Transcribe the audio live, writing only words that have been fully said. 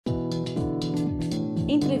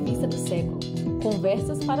Entrevista do Século.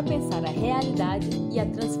 Conversas para pensar a realidade e a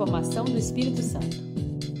transformação do Espírito Santo.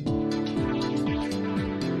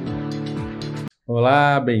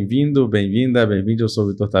 Olá, bem-vindo, bem-vinda, bem-vindo. Eu sou o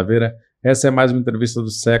Vitor Taveira. Essa é mais uma Entrevista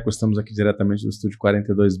do Século. Estamos aqui diretamente do estúdio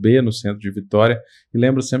 42B, no centro de Vitória. E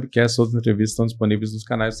lembro sempre que essas outras entrevistas estão disponíveis nos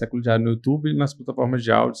canais do Século Diário no YouTube e nas plataformas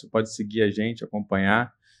de áudio. Você pode seguir a gente,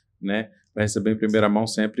 acompanhar, né? Vai receber em primeira mão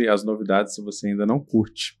sempre as novidades se você ainda não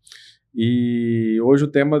curte. E hoje o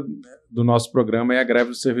tema do nosso programa é a greve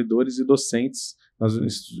dos servidores e docentes nas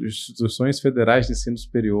instituições federais de ensino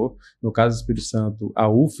superior, no caso do Espírito Santo, a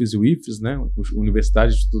Ufes e o Ifes, né,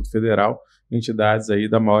 Universidade e Instituto Federal, entidades aí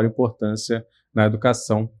da maior importância na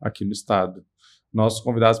educação aqui no estado. Nossos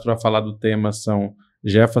convidados para falar do tema são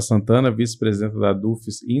Jeffa Santana, vice-presidenta da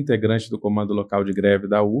Adufes e integrante do comando local de greve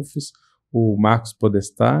da Ufes, o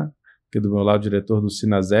Podestá, aqui do meu lado, diretor do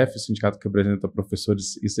Sinasefe-ES, sindicato que representa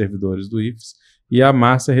professores e servidores do Ifes, e a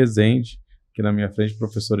Márcia Rezende, aqui na minha frente,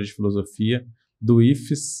 professora de filosofia do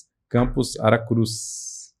Ifes, campus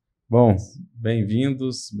Aracruz. Bom,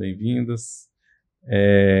 bem-vindos, bem-vindas.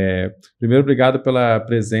 Primeiro, obrigado pela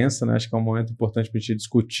presença, né? Acho que é um momento importante para a gente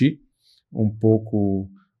discutir um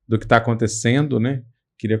pouco do que está acontecendo, né?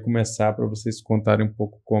 Queria começar para vocês contarem um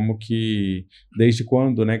pouco como que, desde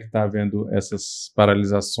quando, né, que está havendo essas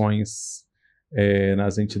paralisações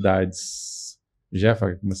nas entidades.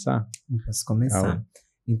 Jeffa, quer começar? Posso começar.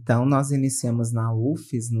 Então, nós iniciamos na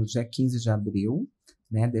Ufes no dia 15 de abril,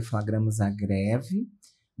 né, deflagramos a greve,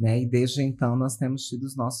 né, e desde então nós temos tido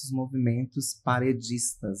os nossos movimentos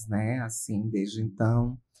paredistas, né, assim, desde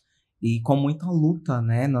então. E com muita luta,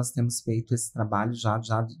 né, nós temos feito esse trabalho, já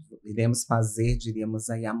iremos fazer, diríamos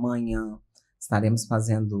aí, amanhã, estaremos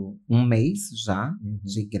fazendo um mês já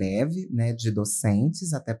de greve, né, de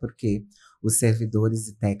docentes, até porque os servidores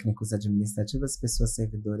e técnicos administrativos, as pessoas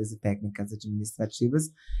servidoras e técnicas administrativas,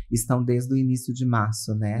 estão desde o início de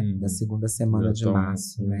março, né, da segunda semana de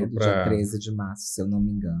março, né, do dia 13 de março, se eu não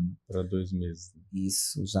me engano. Para 2 meses.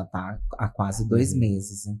 Isso, já está há quase 2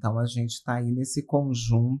 meses. Então, a gente está aí nesse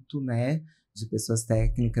conjunto, né, de pessoas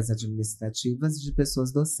técnicas administrativas e de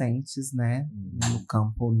pessoas docentes, né, no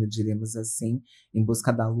campo, diríamos assim, em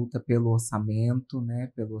busca da luta pelo orçamento,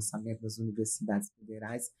 né, pelo orçamento das universidades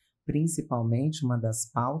federais, principalmente uma das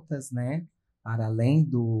pautas, né, para além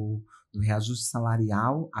do reajuste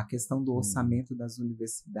salarial, a questão do orçamento das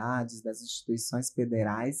universidades, das instituições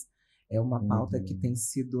federais, é uma pauta que tem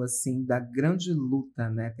sido, assim, da grande luta,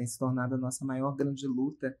 né? Tem se tornado a nossa maior grande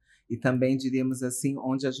luta e também, diríamos assim,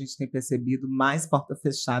 onde a gente tem percebido mais portas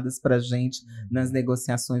fechadas para a gente nas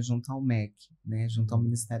negociações junto ao MEC, né? Junto ao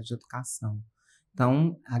Ministério de Educação.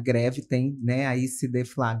 Então, a greve tem, né, aí se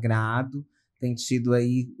deflagrado, tem tido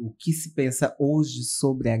aí o que se pensa hoje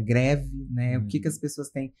sobre a greve, né? O que as pessoas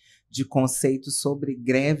têm de conceito sobre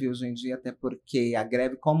greve hoje em dia, até porque a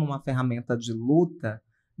greve como uma ferramenta de luta,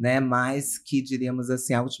 né, mas que, diríamos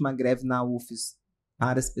assim, a última greve na Ufes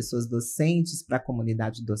para as pessoas docentes, para a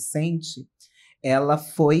comunidade docente, ela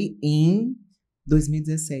foi em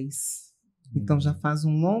 2016. Então, já faz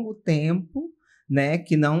um longo tempo, né,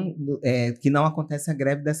 que não acontece a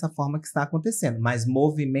greve dessa forma que está acontecendo, mas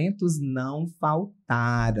movimentos não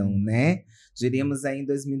faltaram, né? Diríamos aí, em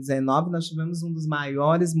 2019, nós tivemos um dos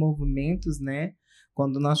maiores movimentos, né,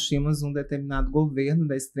 quando nós tínhamos um determinado governo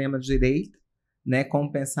da extrema-direita, né, com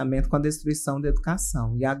o pensamento, com a destruição da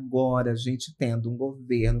educação. E agora, a gente tendo um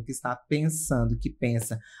governo que está pensando, que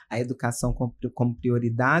pensa a educação como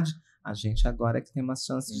prioridade, a gente agora que tem uma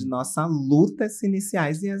chance de nossa luta se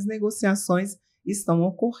iniciais e as negociações estão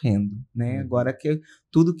ocorrendo, né? Agora que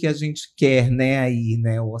tudo que a gente quer, né, aí,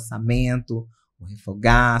 né, o orçamento, o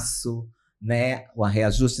refogaço, né, o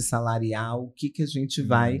reajuste salarial, o que a gente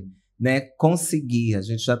vai, né, conseguir. A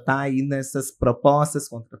gente já está aí nessas propostas,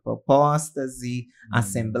 contrapropostas e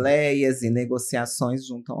assembleias e negociações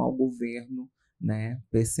junto ao governo, né,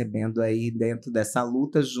 percebendo aí dentro dessa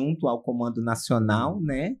luta junto ao comando nacional,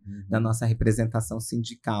 né, da nossa representação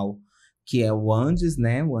sindical, que é o ANDES,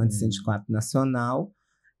 né, o ANDES Sindicato Nacional,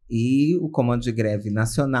 e o comando de greve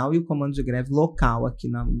nacional e o comando de greve local aqui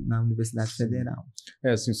na Universidade Federal.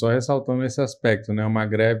 Assim, só ressaltando esse aspecto, né, uma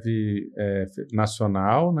greve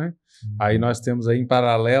nacional, né, aí nós temos aí em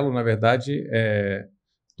paralelo, na verdade,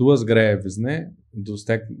 2 greves, né,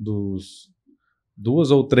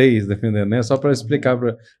 duas ou 3, dependendo, né, só para explicar,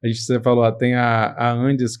 a gente, você falou, tem a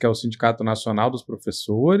ANDES, que é o Sindicato Nacional dos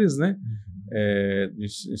Professores, né, de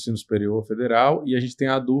ensino superior federal, e a gente tem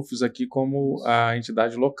a Adufes aqui como a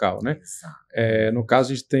entidade local, né? No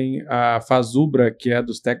caso, a gente tem a FASUBRA, que é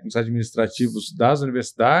dos técnicos administrativos das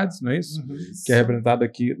universidades, não é isso? Que é representada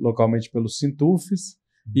aqui localmente pelo Sintufes,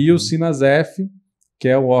 e o Sinasefe, que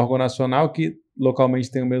é o órgão nacional que localmente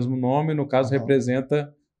tem o mesmo nome, no caso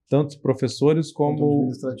representa tanto os professores como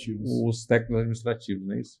os técnicos administrativos,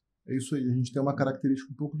 não é isso? É isso aí, a gente tem uma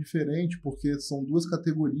característica um pouco diferente, porque são duas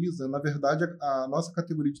categorias, né? Na verdade, a nossa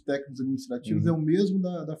categoria de técnicos administrativos é o mesmo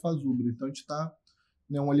da FASUBRA, então a gente está,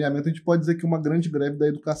 né, um alinhamento, a gente pode dizer que é uma grande greve da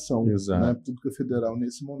educação, né, pública federal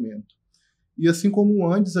nesse momento. E assim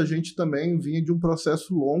como antes, a gente também vinha de um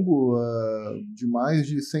processo longo, de mais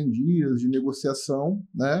de 100 dias de negociação,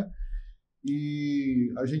 né?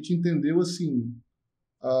 E a gente entendeu assim,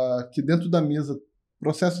 que dentro da mesa o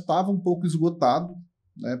processo estava um pouco esgotado,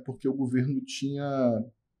 né, porque o governo tinha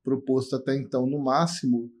proposto até então, no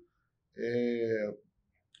máximo,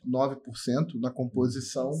 9% na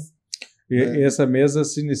composição. E essa mesa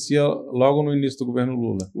se inicia logo no início do governo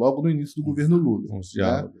Lula. Logo no início do governo Lula. Os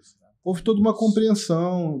diálogos. Né? Houve toda uma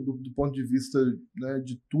compreensão do ponto de vista, né,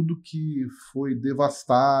 de tudo que foi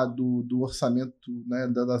devastado, do orçamento, né,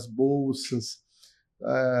 das bolsas.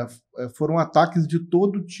 Foram ataques de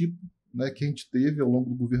todo tipo, né, que a gente teve ao longo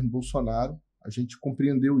do governo Bolsonaro. A gente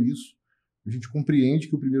compreendeu isso. A gente compreende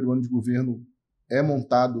que o primeiro ano de governo é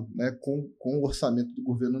montado, né, com o orçamento do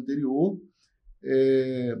governo anterior.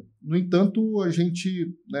 No entanto, a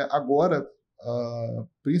gente, né, agora,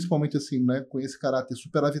 principalmente assim, né, com esse caráter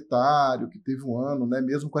superavitário que teve um ano, né,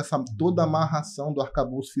 mesmo com essa toda a amarração do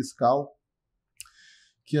arcabouço fiscal,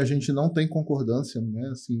 que a gente não tem concordância, né,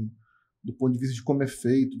 assim, do ponto de vista de como é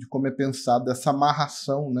feito, de como é pensado, dessa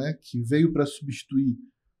amarração, né, que veio para substituir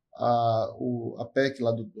a PEC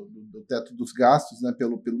lá do teto dos gastos, né,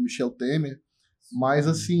 pelo Michel Temer, mas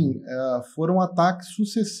assim, foram ataques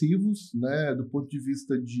sucessivos, né, do ponto de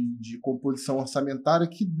vista de composição orçamentária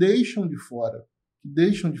que deixam de fora,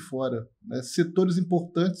 né, setores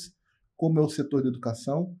importantes, como é o setor da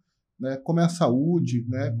educação, né, como é a saúde,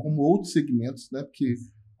 né, como outros segmentos, né, porque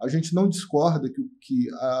a gente não discorda que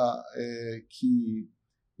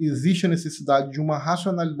existe a necessidade de uma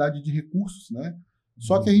racionalidade de recursos, né?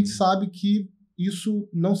 Só que a gente sabe que isso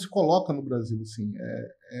não se coloca no Brasil, assim,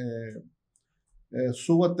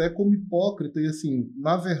 sou até como hipócrita, e assim,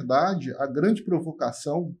 na verdade, a grande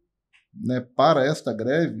provocação, né, para esta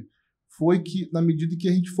greve foi que, na medida que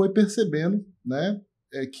a gente foi percebendo, né,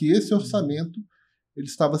 que esse orçamento ele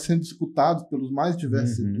estava sendo disputado pelos mais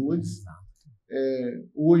diversos setores.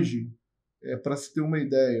 Hoje, para se ter uma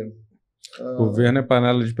ideia... O governo é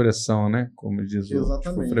panela de pressão, né? Como diz o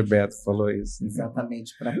Frei Beto, falou isso.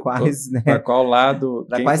 Exatamente. Para quais, né? Para qual lado?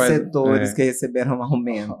 Para quais setores que receberam um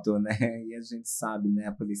aumento, né? E a gente sabe, né?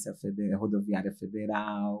 A Polícia Rodoviária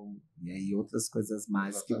Federal e aí outras coisas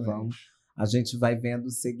mais que vão. A gente vai vendo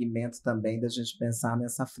o segmento também da gente pensar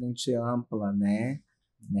nessa frente ampla, né?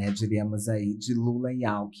 Diríamos aí de Lula e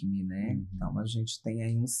Alckmin, né? Então a gente tem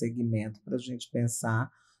aí um segmento para a gente pensar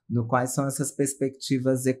no quais são essas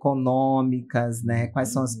perspectivas econômicas, né? Quais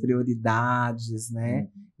são as prioridades, né?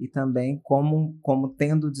 E também como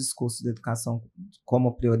tendo o discurso da educação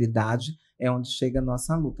como prioridade é onde chega a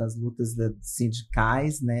nossa luta. As lutas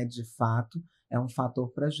sindicais, né? De fato, é um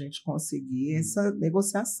fator para a gente conseguir essa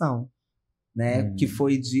negociação, né? Que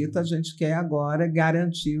foi dito, a gente quer agora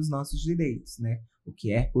garantir os nossos direitos, né? O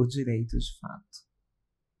que é por direito de fato.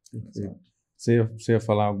 Você ia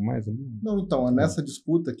falar algo mais? Não, então, nessa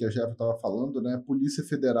disputa que a Jeffa estava falando, né, Polícia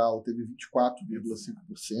Federal teve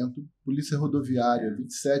 24,5%, Polícia Rodoviária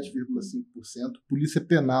 27,5%, Polícia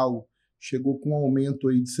Penal chegou com um aumento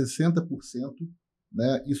aí de 60%,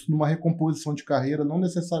 né, isso numa recomposição de carreira, não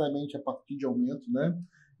necessariamente a partir de aumento, né,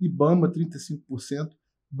 IBAMA 35%,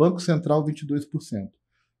 Banco Central 22%.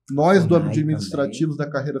 Nós, do administrativos da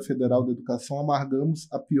carreira federal da educação, amargamos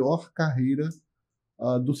a pior carreira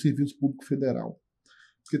do serviço público federal.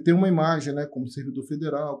 Porque tem uma imagem, né, como servidor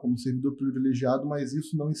federal, como servidor privilegiado, mas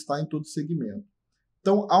isso não está em todo segmento.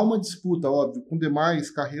 Então, há uma disputa, óbvio, com demais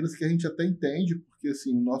carreiras que a gente até entende, porque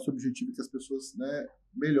assim, o nosso objetivo é que as pessoas, né,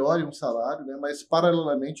 melhorem o salário, né, mas,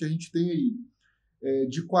 paralelamente, a gente tem aí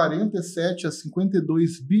de 47 a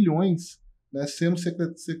 52 bilhões, né, sendo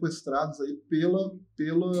sequestrados aí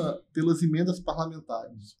pelas emendas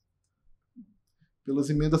parlamentares.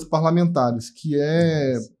 Pelas emendas parlamentares, que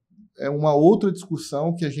é uma outra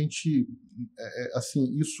discussão que a gente,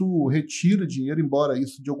 assim, isso retira dinheiro, embora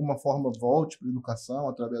isso de alguma forma volte para a educação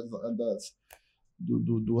através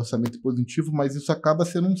do orçamento impositivo, mas isso acaba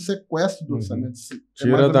sendo um sequestro do orçamento.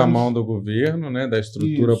 Tira da mão do governo, né, da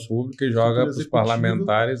estrutura pública e joga para os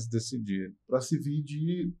parlamentares decidirem. Para se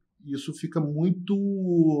dividir, isso fica muito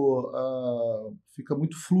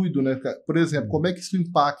fluido, né? Por exemplo, como é que isso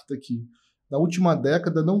impacta aqui? Na última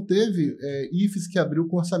década não teve Ifes que abriu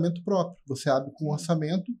com orçamento próprio. Você abre com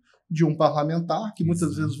orçamento de um parlamentar que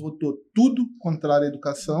muitas vezes votou tudo contrário à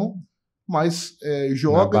educação, mas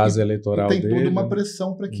joga na base eleitoral e tem dele, toda uma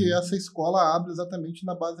pressão para que essa escola abra exatamente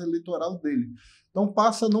na base eleitoral dele. Então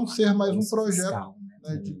passa a não ser mais um projeto fiscal,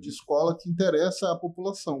 né, de escola que interessa à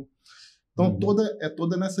população. Então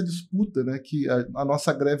toda nessa disputa, né, que a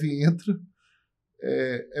nossa greve entra,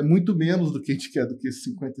 é muito menos do que a gente quer, do que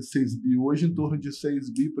 56 bi. Hoje, em torno de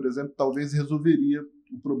 6 bi, por exemplo, talvez resolveria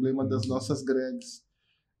o problema das nossas greves,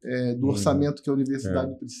 do orçamento que a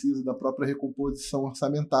universidade precisa, da própria recomposição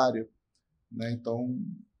orçamentária. Né? Então,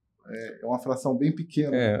 é uma fração bem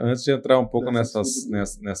pequena. Antes de entrar um pouco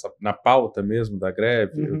na pauta mesmo da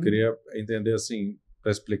greve, eu queria entender, assim,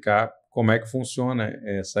 para explicar como é que funciona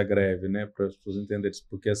essa greve, né, para as pessoas entenderem.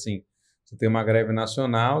 Porque, assim, você tem uma greve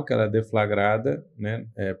nacional, que ela é deflagrada, né,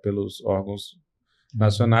 pelos órgãos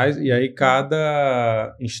nacionais, e aí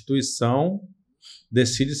cada instituição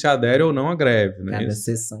decide se adere ou não à greve. Né? Cada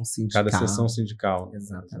seção sindical. Cada seção sindical.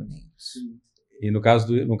 Exatamente. E no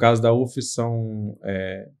caso da Ufes são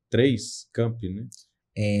 3 campi, né?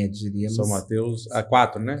 Diríamos... São Mateus...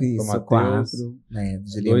 4, né? Isso, São Mateus, 4.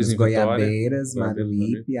 Diríamos Goiabeiras,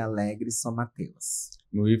 Maruípe, Alegre e São Mateus.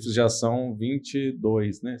 No Ifes já são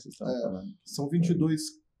 22, né? Vocês estavam falando. São 22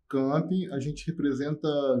 campi, a gente representa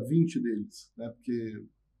 20 deles, né? Porque,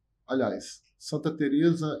 aliás, Santa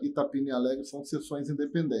Teresa, Itapina e Alegre são seções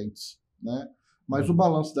independentes, né? Mas o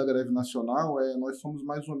balanço da greve nacional nós somos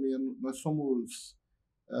mais ou menos,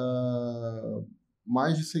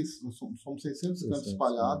 mais de 600 campos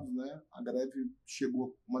espalhados, né? A greve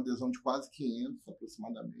chegou a uma adesão de quase 500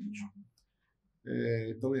 aproximadamente.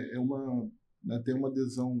 Então tem uma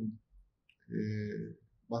adesão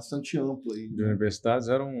bastante ampla aí. De universidades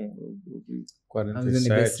eram 47. As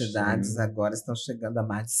universidades agora estão chegando a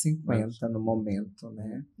mais de 50 no momento,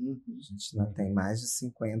 né? A gente já tem mais de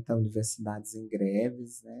 50 universidades em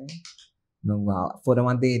greves, né? Foram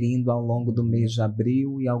aderindo ao longo do mês de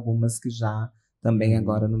abril e algumas que já também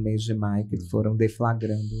agora no mês de maio que foram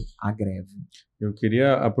deflagrando a greve. Eu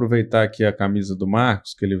queria aproveitar aqui a camisa do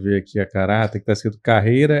Marcos, que ele veio aqui a caráter, que está escrito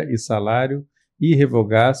carreira e salário,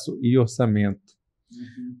 irrevogaço e orçamento.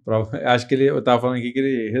 Acho que eu estava falando aqui que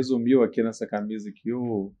ele resumiu aqui nessa camisa aqui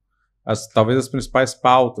talvez as principais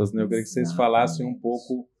pautas, né? Eu queria que vocês falassem um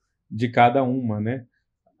pouco de cada uma, né?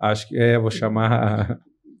 Acho que vou chamar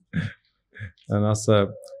a nossa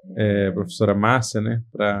professora Márcia, né?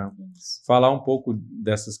 Para falar um pouco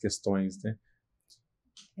dessas questões, né?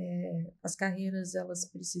 As carreiras, elas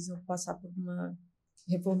precisam passar por uma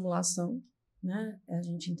reformulação, né? A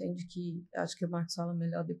gente entende que, acho que o Marcos fala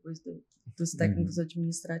melhor depois dos técnicos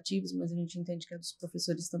administrativos, mas a gente entende que a dos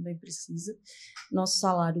professores também precisa. Nosso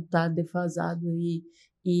salário está defasado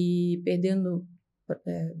e perdendo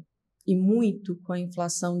e muito com a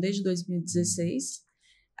inflação desde 2016.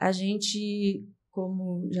 A gente,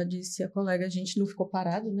 como já disse a colega, a gente não ficou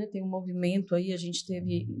parado, né? Tem um movimento aí, a gente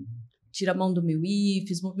teve Tira a Mão do Meu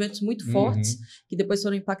Ifes, movimentos muito fortes, que depois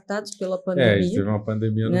foram impactados pela pandemia. Teve uma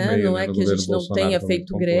pandemia no né? meio, Não né, é que a gente não Bolsonaro tenha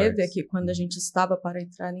feito greve, é que quando a gente estava para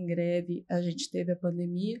entrar em greve, a gente teve a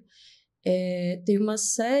pandemia. Tem uma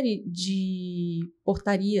série de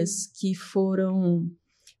portarias que foram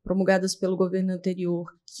promulgadas pelo governo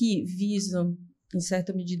anterior que visam, em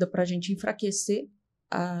certa medida, para a gente enfraquecer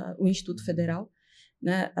o Instituto Federal.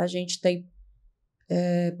 Né? A gente tem,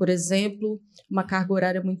 por exemplo, uma carga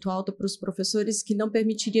horária muito alta para os professores que não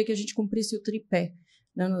permitiria que a gente cumprisse o tripé.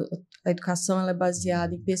 Né? A educação ela é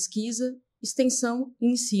baseada em pesquisa, extensão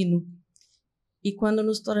e ensino. E quando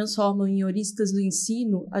nos transformam em horistas do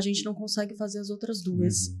ensino, a gente não consegue fazer as outras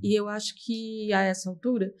duas. E eu acho que, a essa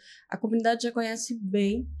altura, a comunidade já conhece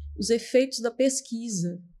bem os efeitos da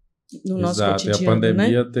pesquisa no nosso cotidiano. E a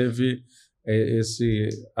pandemia teve esse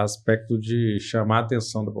aspecto de chamar a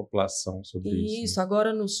atenção da população sobre isso. Isso,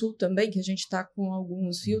 agora no Sul também, que a gente está com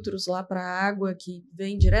alguns filtros lá para a água que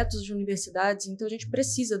vêm diretos de universidades, então a gente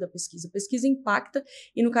precisa da pesquisa. A pesquisa impacta,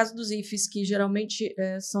 e no caso dos Ifes, que geralmente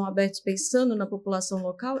são abertos pensando na população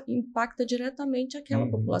local, impacta diretamente aquela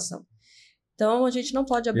população. Então a gente não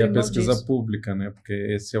pode abrir mão disso. E a pesquisa pública, né? Porque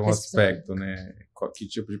esse é um aspecto, né? Que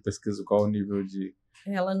tipo de pesquisa, qual o nível de...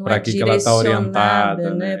 Ela não é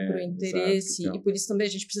direcionada, né, para o interesse, e por isso também a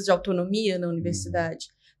gente precisa de autonomia na universidade.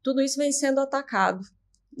 Tudo isso vem sendo atacado,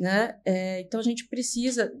 né? Então a gente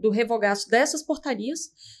precisa do revogaço dessas portarias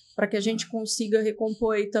para que a gente consiga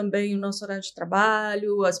recompor aí também o nosso horário de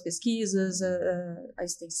trabalho, as pesquisas, a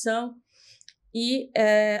extensão e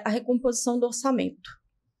a recomposição do orçamento,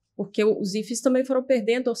 porque os Ifes também foram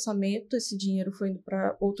perdendo orçamento, esse dinheiro foi indo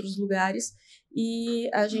para outros lugares, e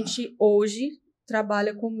a gente hoje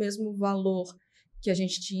trabalha com o mesmo valor que a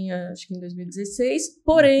gente tinha, acho que em 2016,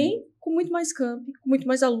 porém com muito mais campi, com muito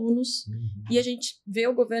mais alunos, e a gente vê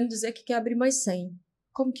o governo dizer que quer abrir mais 100.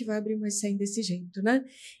 Como que vai abrir mais 100 desse jeito, né?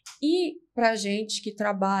 E para a gente que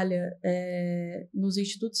trabalha nos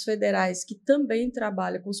institutos federais, que também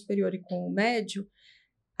trabalha com o superior e com o médio,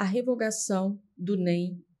 a revogação do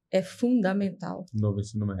NEM é fundamental. O novo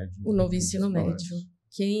ensino médio. O novo ensino médio.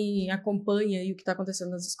 Quem acompanha aí o que está acontecendo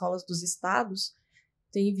nas escolas dos estados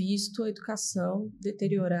tem visto a educação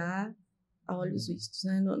deteriorar a olhos vistos,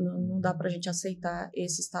 né? Não dá para a gente aceitar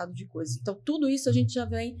esse estado de coisa. Então, tudo isso a gente já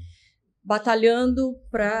vem batalhando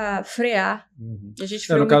para frear. E a gente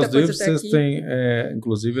freou no caso muita coisa do até vocês aqui. têm,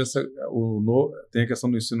 inclusive, tem a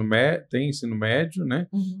questão do ensino médio, tem ensino médio, né?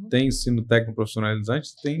 Tem ensino técnico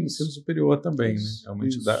profissionalizante, tem ensino superior também, né?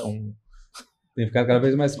 Realmente tem ficado cada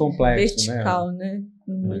vez mais complexo, vertical, né?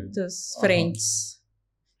 Muitas frentes.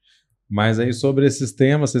 Mas aí sobre esses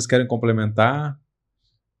temas, vocês querem complementar?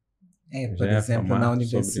 Por exemplo, na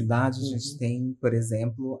universidade a gente tem, por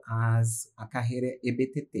exemplo, a carreira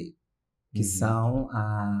EBTT, que são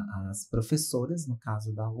as professoras, no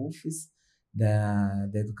caso da Ufes, da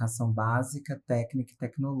Educação Básica, Técnica e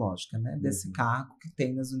Tecnológica, né? Desse cargo que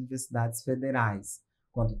tem nas universidades federais,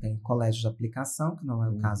 quando tem colégio de aplicação, que não é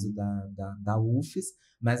o caso da Ufes,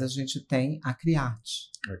 mas a gente tem a CRIART.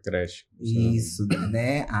 A creche. Isso,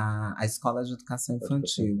 né? A Escola de Educação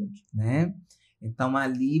Infantil, né? Então,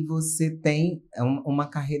 ali você tem uma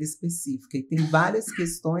carreira específica e tem várias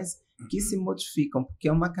questões que se modificam, porque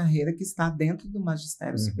é uma carreira que está dentro do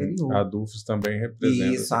magistério superior. A Adufes também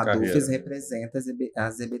representa Isso, a Adufes representa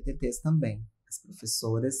as EBTTs também, as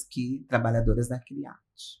professoras trabalhadoras da CRIART.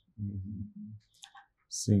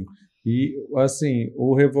 Sim. E, assim,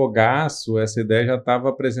 o revogaço, essa ideia já estava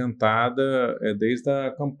apresentada desde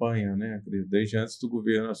a campanha, né, Cris? Desde antes do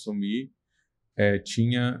governo assumir,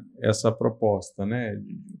 tinha essa proposta, né?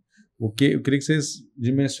 Eu queria que vocês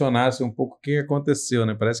dimensionassem um pouco o que aconteceu,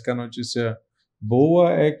 né? Parece que a notícia boa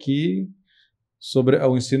é que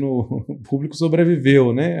o ensino público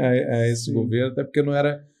sobreviveu, né, a esse governo, até porque não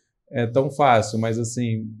era tão fácil, mas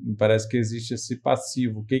assim, me parece que existe esse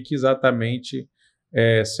passivo. O que exatamente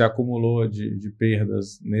se acumulou de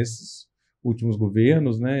perdas nesses últimos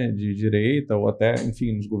governos, né, de direita, ou até,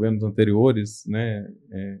 enfim, nos governos anteriores, né?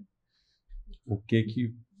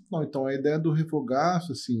 Não, então a ideia do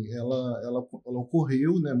revogaço, assim, ela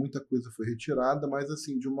ocorreu, né? Muita coisa foi retirada, mas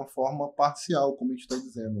assim de uma forma parcial, como a gente está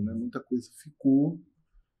dizendo, né? Muita coisa ficou.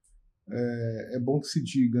 É bom que se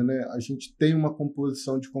diga, né? A gente tem uma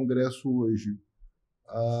composição de Congresso hoje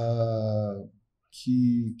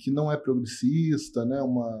que não é progressista, né?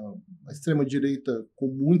 Uma extrema direita com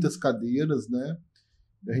muitas cadeiras, né?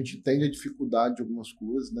 A gente entende a dificuldade de algumas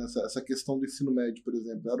coisas, né? Essa questão do ensino médio, por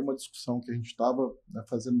exemplo, era uma discussão que a gente estava, né,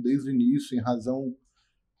 fazendo desde o início, em razão...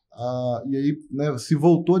 e aí, né, se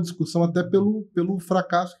voltou a discussão até pelo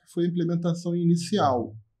fracasso que foi a implementação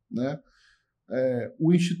inicial, né?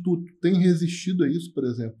 O Instituto tem resistido a isso, por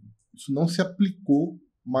exemplo. Isso não se aplicou,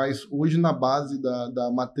 mas hoje na base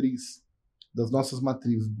da matriz, das nossas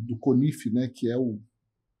matrizes, do CONIF, né, que é o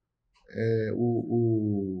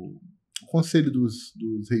Conselho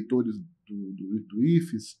dos Reitores do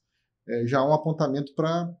Ifes, já há um apontamento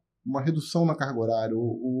para uma redução na carga horária,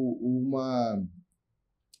 ou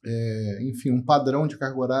enfim, um padrão de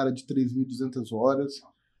carga horária de 3.200 horas.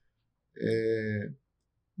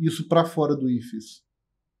 Isso para fora do Ifes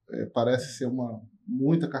parece ser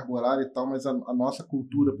muita carga horária e tal, mas a nossa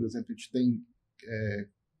cultura, por exemplo, a gente tem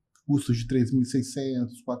cursos de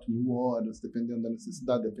 3.600, 4.000 horas, dependendo da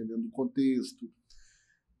necessidade, dependendo do contexto.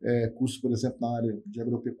 Cursos, por exemplo, na área de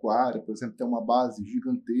agropecuária, por exemplo, tem uma base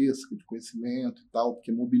gigantesca de conhecimento e tal,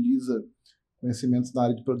 porque mobiliza conhecimentos na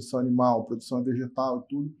área de produção animal, produção vegetal e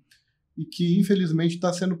tudo, e que, infelizmente,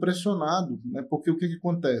 está sendo pressionado, né? Porque o que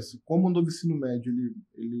acontece? Como o novo ensino médio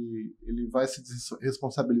ele vai se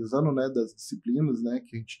responsabilizando, né, das disciplinas, né,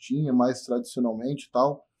 que a gente tinha mais tradicionalmente e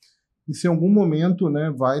tal, e se em algum momento, né,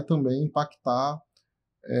 vai também impactar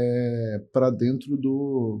para dentro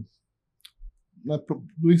do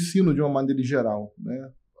ensino de uma maneira geral,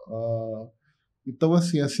 né? Então,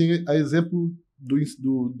 assim, a exemplo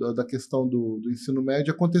da questão do ensino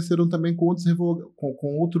médio, aconteceram também com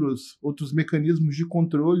outros mecanismos de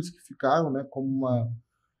controles que ficaram, né, como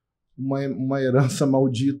uma herança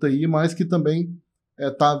maldita aí, mas que também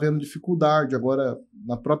está havendo dificuldade. Agora,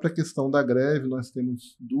 na própria questão da greve, nós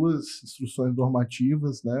temos 2 instruções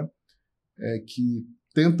normativas, né, que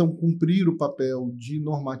tentam cumprir o papel de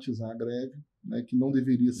normatizar a greve, né, que não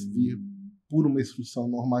deveria vir por uma instrução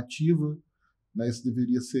normativa, né, isso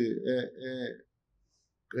deveria ser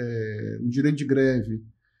o direito de greve.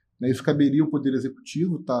 né? Isso caberia ao Poder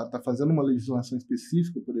Executivo, tá fazendo uma legislação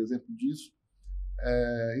específica, por exemplo, disso.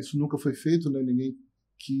 Isso nunca foi feito, né? Ninguém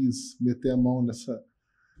quis meter a mão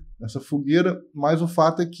nessa fogueira, mas o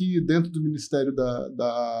fato é que dentro do Ministério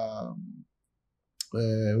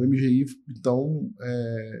o MGI, então, o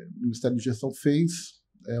Ministério de Gestão fez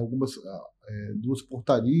duas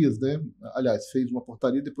portarias, né? Aliás, fez uma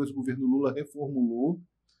portaria, depois o governo Lula reformulou,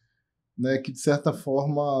 né, que de certa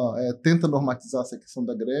forma tenta normatizar essa questão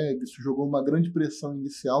da greve. Isso jogou uma grande pressão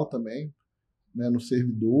inicial também, né, nos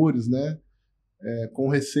servidores, né, com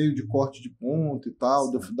receio de corte de ponto e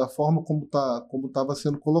tal, da forma como estava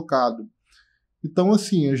sendo colocado. Então,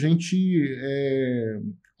 assim, a gente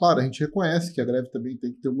reconhece que a greve também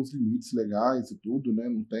tem que ter alguns limites legais e tudo, né,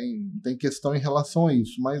 não tem questão em relação a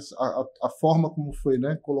isso, mas a forma como foi,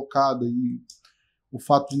 né, colocada e o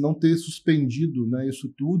fato de não ter suspendido, né, isso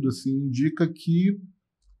tudo, assim, indica que,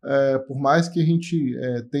 por mais que a gente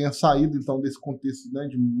tenha saído, então, desse contexto, né,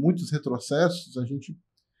 de muitos retrocessos,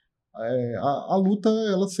 a luta,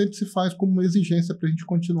 ela sempre se faz como uma exigência para a gente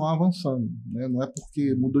continuar avançando, né? Não é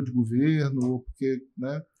porque mudou de governo, ou porque,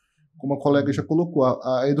 né, como a colega já colocou,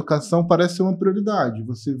 a educação parece ser uma prioridade,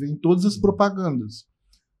 você vê em todas as propagandas.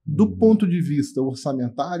 Do ponto de vista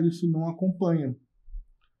orçamentário, isso não acompanha.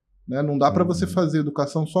 Né? Não dá para você fazer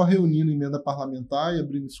educação só reunindo emenda parlamentar e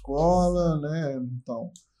abrindo escola, né? Então,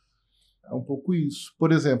 é um pouco isso.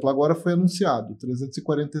 Por exemplo, agora foi anunciado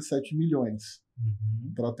 347 milhões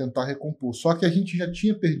para tentar recompor. Só que a gente já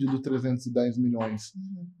tinha perdido 310 milhões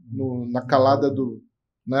na calada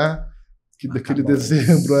né? Daquele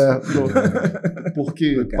dezembro,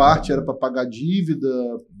 porque parte era para pagar dívida,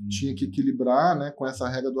 tinha que equilibrar, né, com essa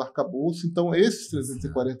regra do arcabouço. Então, esses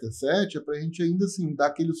 347 é para a gente ainda assim dar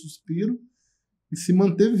aquele suspiro e se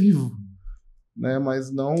manter vivo, né?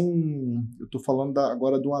 Mas não. Eu estou falando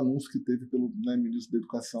agora do anúncio que teve pelo, né, ministro da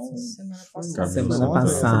Educação semana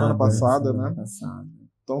passada, né?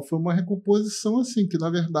 Então, foi uma recomposição assim que, na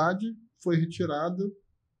verdade, foi retirada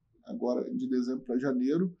agora de dezembro para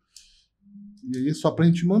janeiro. E aí só para a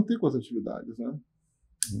gente manter com as atividades, né?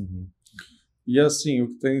 E assim, o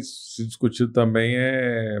que tem se discutido também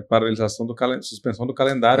é paralisação suspensão do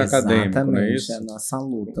calendário acadêmico, não é isso? Exatamente, é a nossa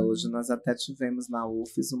luta. Hoje nós até tivemos na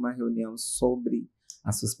Ufes uma reunião sobre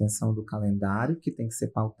a suspensão do calendário, que tem que ser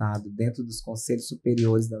pautado dentro dos conselhos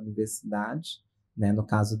superiores da universidade, né? No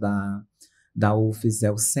caso da Ufes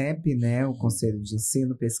é o CEP, né? O Conselho de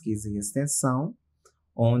Ensino, Pesquisa e Extensão,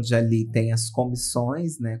 onde ali tem as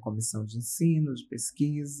comissões, né, comissão de ensino, de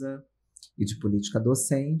pesquisa e de política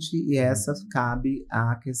docente, e essa cabe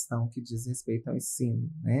à questão que diz respeito ao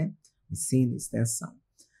ensino, né, ensino e extensão,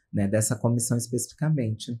 né, dessa comissão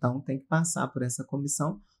especificamente. Então, tem que passar por essa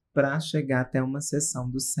comissão para chegar até uma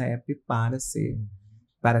sessão do CEP para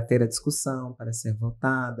ter a discussão, para ser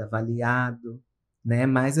votado, avaliado, né?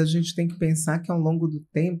 Mas a gente tem que pensar que ao longo do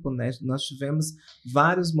tempo, né, nós tivemos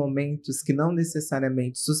vários momentos que não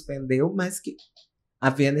necessariamente suspendeu, mas que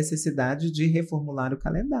havia necessidade de reformular o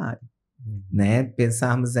calendário, né?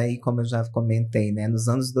 Pensarmos aí, como eu já comentei, né, nos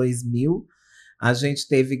anos 2000, a gente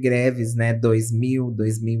teve greves, né, 2000,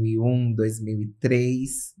 2001,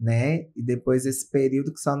 2003, né? E depois esse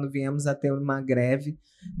período que só não viemos a ter uma greve,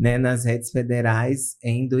 né, nas redes federais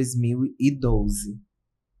em 2012.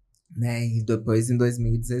 Né, e depois, em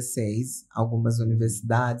 2016, algumas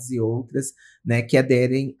universidades e outras, né, que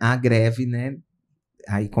aderem à greve, né,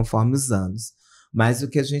 aí conforme os anos. Mas o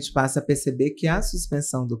que a gente passa a perceber é que a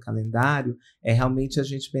suspensão do calendário é realmente a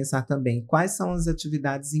gente pensar também quais são as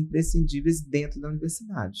atividades imprescindíveis dentro da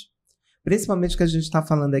universidade. Principalmente que a gente está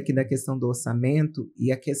falando aqui da questão do orçamento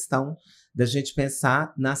e a questão da gente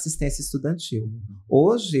pensar na assistência estudantil.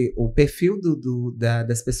 Hoje, o perfil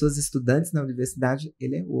das pessoas estudantes na universidade,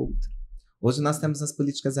 ele é outro. Hoje nós temos as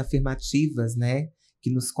políticas afirmativas, né,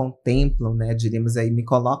 que nos contemplam, né, diríamos aí, me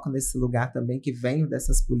coloco nesse lugar também que venho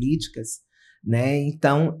dessas políticas, né,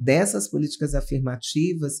 então, dessas políticas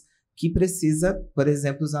afirmativas que precisa, por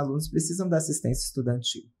exemplo, os alunos precisam da assistência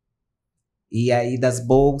estudantil. E aí das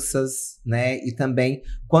bolsas, né? E também,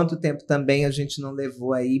 quanto tempo também a gente não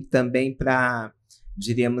levou aí também para,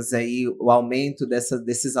 diríamos aí, o aumento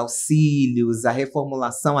desses auxílios, a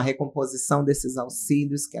reformulação, a recomposição desses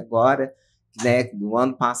auxílios, que agora, né, do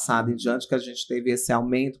ano passado em diante, que a gente teve esse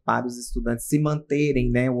aumento para os estudantes se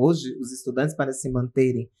manterem, né? Hoje, os estudantes para se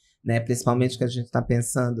manterem, né, principalmente que a gente está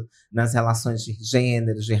pensando nas relações de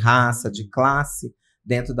gênero, de raça, de classe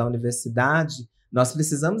dentro da universidade, nós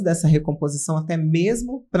precisamos dessa recomposição até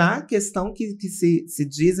mesmo para a questão que se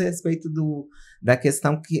diz a respeito da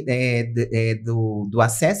questão do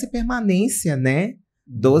acesso e permanência, né,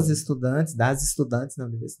 dos estudantes, das estudantes na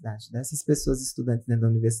universidade, dessas pessoas estudantes dentro da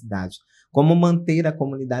universidade. Como manter a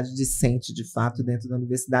comunidade discente, de fato, dentro da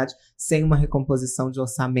universidade, sem uma recomposição de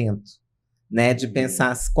orçamento, né? De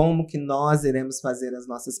pensar como que nós iremos fazer as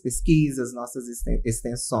nossas pesquisas, nossas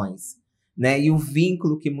extensões, né? E o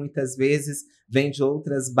vínculo que muitas vezes vem de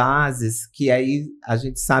outras bases, que aí a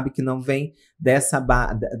gente sabe que não vem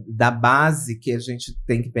da base que a gente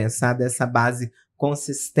tem que pensar, dessa base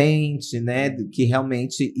consistente, né, que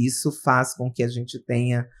realmente isso faz com que a gente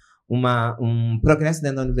tenha um progresso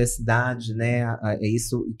dentro da universidade, né,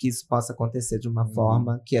 que isso possa acontecer de uma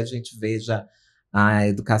forma que a gente veja a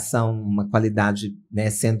educação, uma qualidade,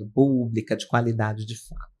 né, sendo pública, de qualidade de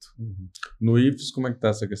fato. No Ifes, como é que está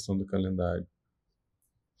essa questão do calendário?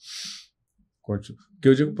 Porque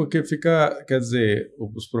eu digo porque fica, quer dizer,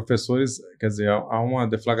 os professores, quer dizer, há uma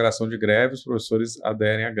deflagração de greve, os professores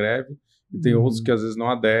aderem à greve, e tem outros que às vezes não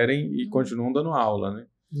aderem e continuam dando aula, né?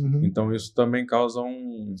 Então isso também causa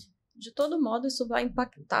um... De todo modo, isso vai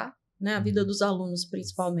impactar, né, a vida dos alunos,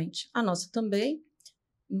 principalmente. A nossa também,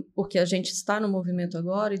 porque a gente está no movimento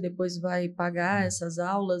agora e depois vai pagar essas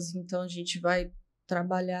aulas, então a gente vai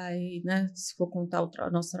trabalhar aí, né, se for contar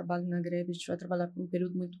o nosso trabalho na greve, a gente vai trabalhar por um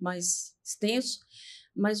período muito mais extenso,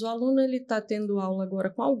 mas o aluno ele está tendo aula agora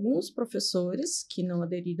com alguns professores que não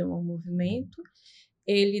aderiram ao movimento.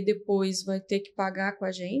 Ele depois vai ter que pagar com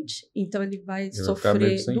a gente, então ele vai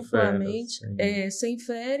sofrer duplamente, sem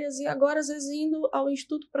férias, e agora às vezes indo ao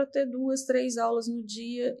instituto para ter 2, 3 aulas no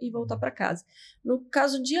dia e voltar para casa. No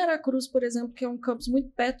caso de Aracruz, por exemplo, que é um campus muito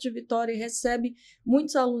perto de Vitória e recebe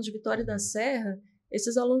muitos alunos de Vitória da Serra,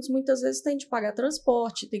 esses alunos muitas vezes têm de pagar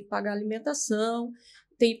transporte, têm que pagar alimentação,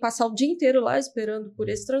 tem que passar o dia inteiro lá esperando por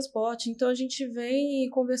esse transporte, então a gente vem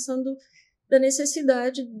conversando da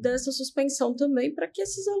necessidade dessa suspensão também para que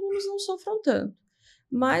esses alunos não sofram tanto.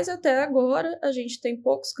 Mas até agora a gente tem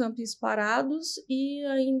poucos campos parados e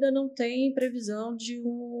ainda não tem previsão de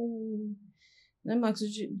né, Marcos,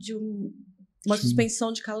 uma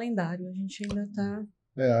suspensão de calendário. A gente ainda está...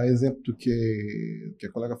 A exemplo do que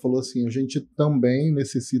a colega falou, assim, a gente também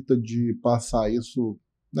necessita de passar isso,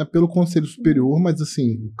 né, pelo Conselho Superior, mas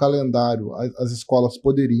assim, o calendário, as escolas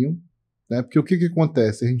poderiam, né? Porque o que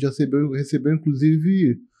acontece? A gente recebeu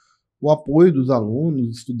inclusive o apoio dos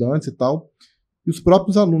alunos, estudantes e tal, e os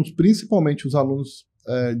próprios alunos, principalmente os alunos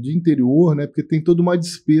de interior, né? Porque tem toda uma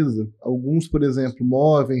despesa. Alguns, por exemplo,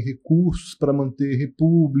 movem recursos para manter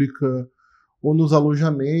república, ou nos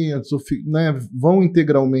alojamentos, ou, né, vão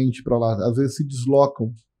integralmente para lá, às vezes se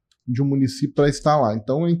deslocam de um município para estar lá.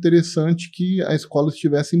 Então é interessante que a escola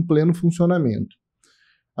estivesse em pleno funcionamento.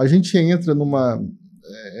 A gente entra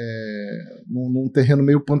num terreno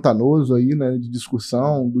meio pantanoso aí, né, de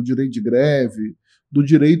discussão do direito de greve, do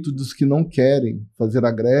direito dos que não querem fazer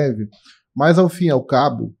a greve, mas ao fim e ao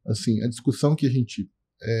cabo, assim, a discussão que a gente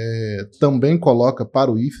também coloca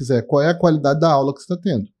para o Ifes é qual é a qualidade da aula que você está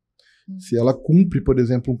tendo. Se ela cumpre, por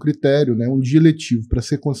exemplo, um critério, né, um dia letivo para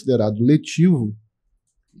ser considerado letivo,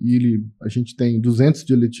 e a gente tem 200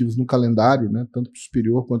 dias letivos no calendário, né, tanto para o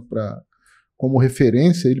superior quanto como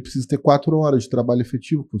referência, ele precisa ter 4 horas de trabalho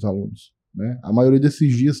efetivo com os alunos, né? A maioria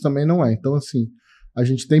desses dias também não é. Então, assim, a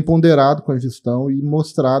gente tem ponderado com a gestão e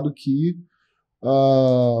mostrado que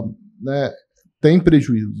né, tem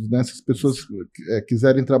prejuízos, né? Se as pessoas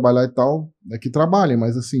quiserem trabalhar e tal, que trabalhem,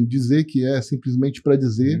 mas assim, dizer que é simplesmente para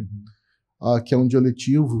dizer que é um dia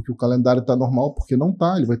letivo, que o calendário está normal, porque não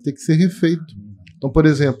está, ele vai ter que ser refeito. Então, por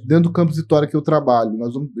exemplo, dentro do campus Vitória que eu trabalho,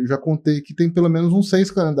 eu já contei que tem pelo menos uns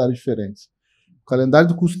 6 calendários diferentes. O calendário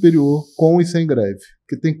do curso superior com e sem greve,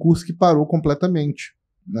 porque tem curso que parou completamente,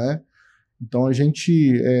 né? Então a gente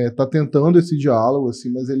está tentando esse diálogo,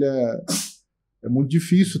 assim, mas ele é muito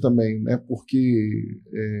difícil também, né? Porque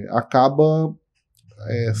acaba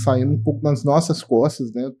saindo um pouco nas nossas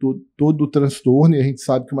costas, né? Todo o transtorno, e a gente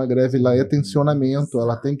sabe que uma greve lá é tensionamento,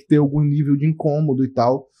 ela tem que ter algum nível de incômodo e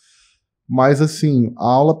tal, mas assim, a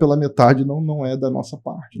aula pela metade não é da nossa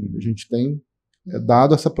parte, né? A gente tem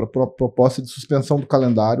dado essa proposta de suspensão do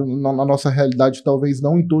calendário, na nossa realidade talvez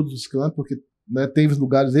não em todos os campos, porque, né, teve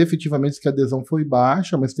lugares efetivamente que a adesão foi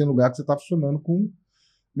baixa, mas tem lugar que você está funcionando com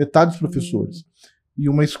metade dos professores. E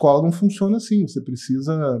uma escola não funciona assim, você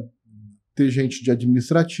precisa ter gente de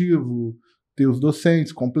administrativo, ter os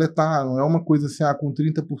docentes, completar, não é uma coisa assim, com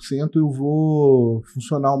 30% eu vou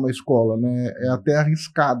funcionar uma escola, né? É até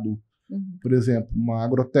arriscado. Por exemplo, uma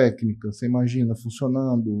agrotécnica, você imagina,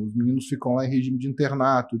 funcionando, os meninos ficam lá em regime de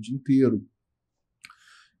internato o dia inteiro.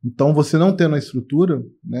 Então, você não tendo a estrutura,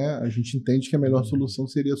 né, a gente entende que a melhor solução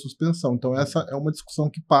seria a suspensão. Então, essa é uma discussão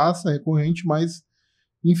que passa recorrente, mas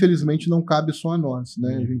infelizmente não cabe só a nós,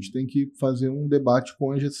 né? A gente tem que fazer um debate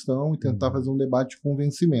com a gestão e tentar fazer um debate de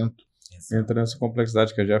convencimento. Entra nessa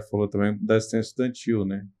complexidade que a Jeffa falou também da assistência estudantil,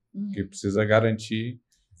 né? Que precisa garantir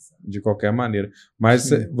de qualquer maneira. Mas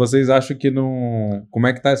vocês acham que não... Como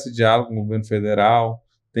é que está esse diálogo com o governo federal?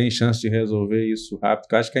 Tem chance de resolver isso rápido?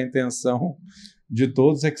 Porque eu acho que a intenção de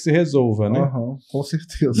todos é que se resolva, né? Com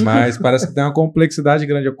certeza. Mas parece que tem uma complexidade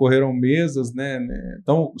grande. Ocorreram mesas, né?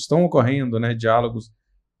 Estão ocorrendo, né, diálogos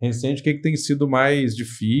recentes. O que tem sido mais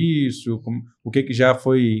difícil? O que já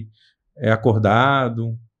foi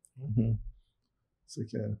acordado? Você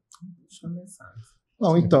quer? Deixa eu mensagem.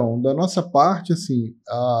 Não, então, da nossa parte, assim,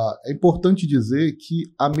 é importante dizer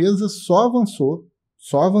que a mesa só avançou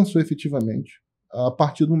efetivamente a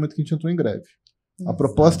partir do momento que a gente entrou em greve. A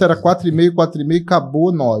proposta era 4,5,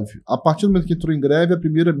 acabou 9. A partir do momento que entrou em greve, a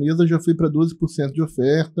primeira mesa já foi para 12% de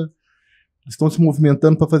oferta. Estão se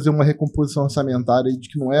movimentando para fazer uma recomposição orçamentária de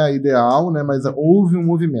que não é a ideal, né, mas houve um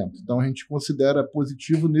movimento. Então, a gente considera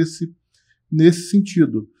positivo nesse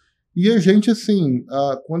sentido. E a gente, assim,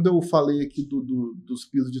 quando eu falei aqui dos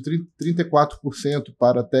pisos de 34%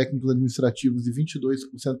 para técnicos administrativos e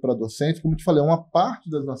 22% para docentes, como eu te falei, é uma parte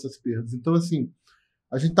das nossas perdas. Então, assim,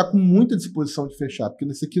 a gente está com muita disposição de fechar, porque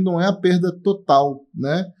nesse aqui não é a perda total,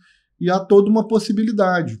 né? E há toda uma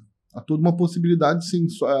possibilidade. Sim.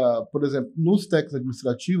 Por exemplo, nos técnicos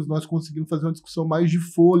administrativos, nós conseguimos fazer uma discussão mais de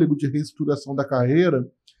fôlego, de reestruturação da carreira,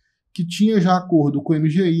 que tinha já acordo com o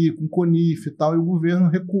MGI, com o CONIF e tal, e o governo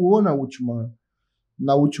recuou na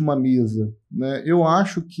última mesa, né? Eu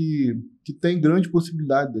acho que tem grande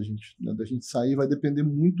possibilidade da gente sair, vai depender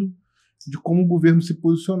muito de como o governo se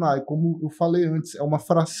posicionar. E como eu falei antes, é uma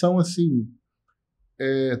fração assim,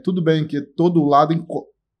 tudo bem que todo lado,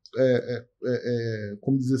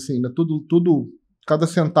 como dizer assim, né? Cada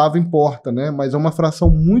centavo importa, né? Mas é uma fração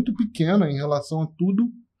muito pequena em relação a tudo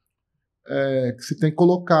que se tem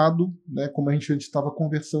colocado, né, como a gente estava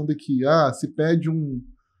conversando aqui, se pede um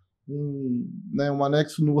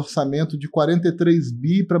anexo no orçamento de 43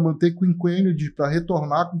 bi para manter quinquênio, para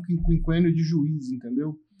retornar com quinquênio de juiz,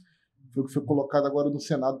 entendeu? Foi o que foi colocado agora no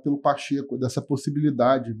Senado pelo Pacheco, dessa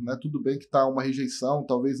possibilidade, né? Tudo bem que está uma rejeição,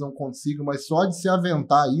 talvez não consiga, mas só de se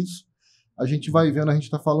aventar isso, a gente vai vendo, a gente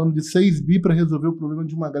está falando de 6 bi para resolver o problema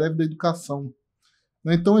de uma greve da educação.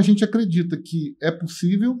 Então a gente acredita que é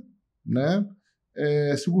possível, né?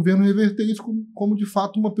 Se o governo reverter isso como de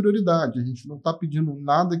fato uma prioridade. A gente não está pedindo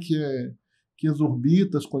nada que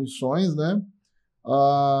exorbita as condições, né?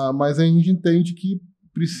 Mas a gente entende que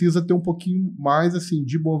precisa ter um pouquinho mais assim,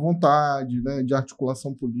 de boa vontade, né? De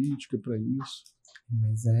articulação política para isso.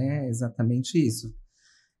 Mas é exatamente isso.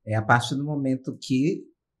 A partir do momento que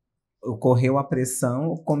ocorreu a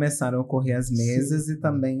pressão, começaram a ocorrer as mesas. Sim. E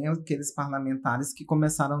também aqueles parlamentares que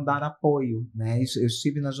começaram a dar apoio, né? Eu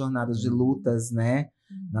estive nas jornadas de lutas, né?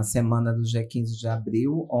 Na semana do dia 15 de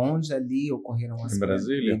abril, onde ali ocorreram as...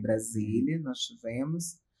 Em Brasília, nós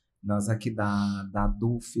tivemos. Nós aqui da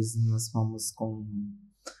Adufes, nós fomos com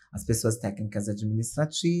as pessoas técnicas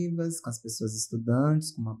administrativas, com as pessoas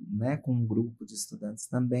estudantes, com um grupo de estudantes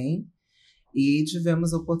também. E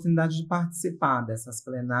tivemos a oportunidade de participar dessas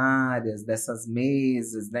plenárias, dessas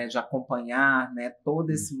mesas, né, de acompanhar, né, todo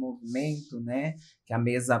esse movimento, né, que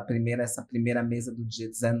essa primeira mesa do dia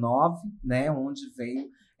 19, né, onde veio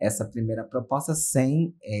essa primeira proposta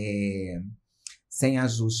sem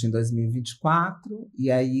ajuste em 2024,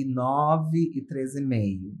 e aí 9 e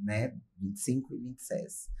 13,5, né, 25 e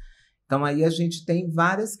 26. Então, aí a gente tem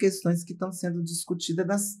várias questões que estão sendo discutidas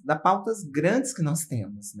das pautas grandes que nós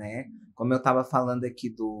temos, né? Como eu estava falando aqui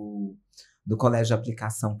do Colégio de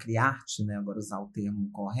Aplicação CRIARTE, né? Agora usar o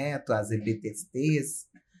termo correto, as EBTTs,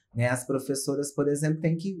 né? As professoras, por exemplo,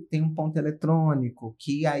 têm um ponto eletrônico,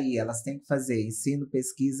 que aí elas têm que fazer ensino,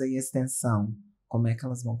 pesquisa e extensão. Como é que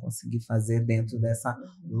elas vão conseguir fazer dentro dessa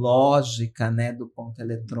lógica, né, do ponto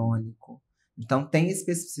eletrônico? Então, tem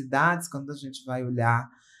especificidades quando a gente vai olhar,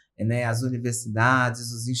 né, as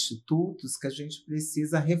universidades, os institutos, que a gente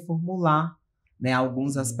precisa reformular, né,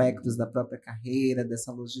 alguns aspectos da própria carreira,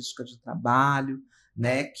 dessa logística de trabalho,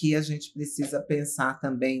 né, que a gente precisa pensar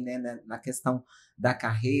também, né, na questão da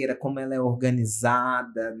carreira, como ela é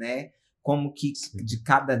organizada, né, como que de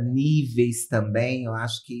cada níveis também. Eu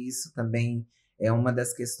acho que isso também é uma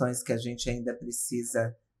das questões que a gente ainda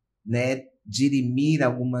precisa, né, dirimir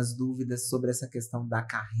algumas dúvidas sobre essa questão da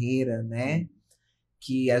carreira, né,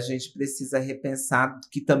 que a gente precisa repensar,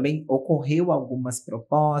 que também ocorreu algumas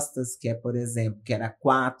propostas, que por exemplo, que era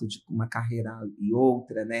 4 de uma carreira e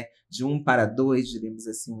outra, né, de 1 para 2, diríamos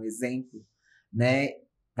assim, um exemplo, né,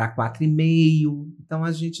 para 4,5. Então,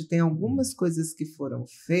 a gente tem algumas coisas que foram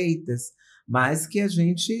feitas, mas que a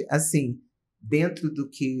gente, assim, dentro do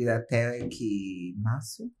que até que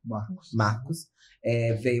Marcos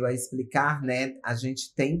veio a explicar, né, a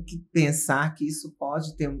gente tem que pensar que isso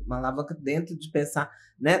pode ter uma alavanca dentro de pensar,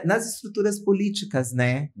 né, nas estruturas políticas,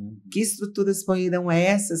 né? Que estruturas foram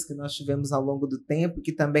essas que nós tivemos ao longo do tempo,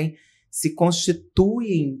 que também se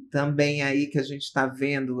constituem também aí, que a gente está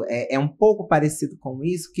vendo, é um pouco parecido com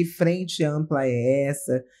isso, que frente ampla é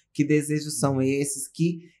essa, que desejos são esses,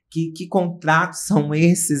 que contratos são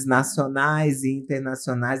esses, nacionais e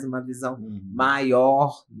internacionais, uma visão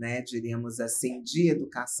maior, né, diríamos assim, de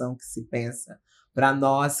educação que se pensa para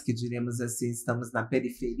nós, que diríamos assim, estamos na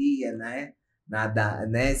periferia, né?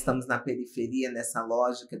 Estamos na periferia, nessa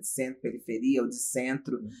lógica de centro-periferia ou de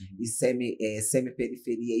centro e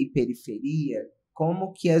semi-periferia e periferia.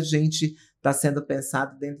 Como que a gente está sendo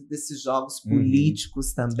pensado dentro desses jogos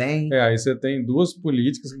políticos também? Aí você tem duas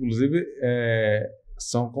políticas, inclusive,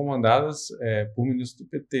 são comandadas por ministro do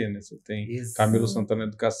PT, né? Você tem Camilo Santana na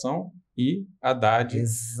educação e Haddad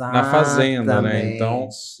na fazenda, né? Então,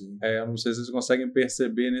 eu não sei se vocês conseguem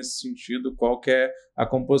perceber nesse sentido qual que é a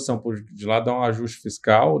composição. Por de lado há um ajuste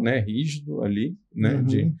fiscal, né, rígido ali, né,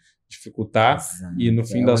 de dificultar. E no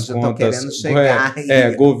fim das contas,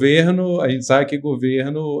 governo, a gente sabe que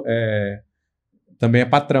governo também é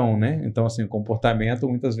patrão, né? Então, assim, o comportamento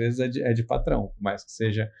muitas vezes é de patrão, por mais que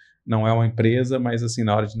seja, não é uma empresa, mas assim,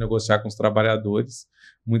 na hora de negociar com os trabalhadores,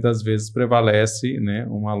 muitas vezes prevalece, né,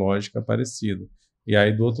 uma lógica parecida. E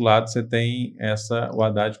aí, do outro lado, você tem o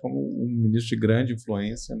Haddad como um ministro de grande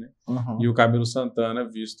influência, né? E o Camilo Santana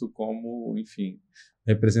visto como, enfim,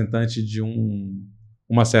 representante de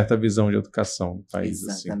uma certa visão de educação no país.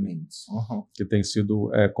 Exatamente. Assim, que tem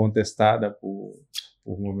sido contestada por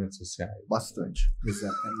movimentos sociais. Bastante.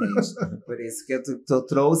 Exatamente. Por isso que eu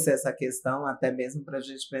trouxe essa questão, até mesmo para a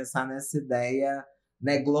gente pensar nessa ideia,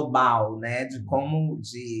 né, global, né, de como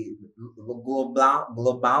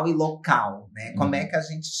global e local, né? Como é que a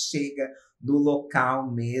gente chega no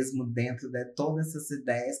local mesmo, dentro de todas essas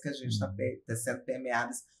ideias que a gente está sendo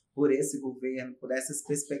permeadas por esse governo, por essas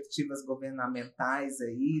perspectivas governamentais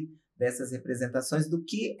aí, dessas representações do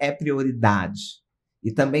que é prioridade.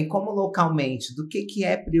 E também como localmente, do que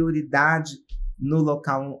é prioridade no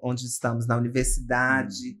local onde estamos, na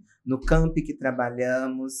universidade, no campi que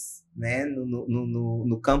trabalhamos, né?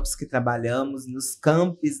 no campus que trabalhamos, nos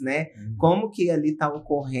campos, né? Como que ali está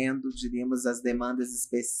ocorrendo, diríamos, as demandas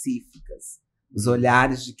específicas, os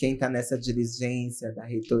olhares de quem está nessa dirigência, da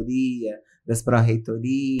reitoria, das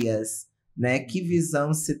pró-reitorias, né? Que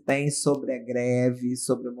visão se tem sobre a greve,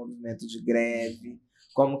 sobre o movimento de greve,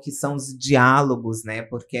 como que são os diálogos, né?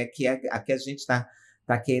 Porque aqui a gente está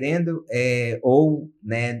querendo,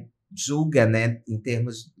 né, julga, né, em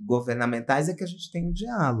termos governamentais, é que a gente tem um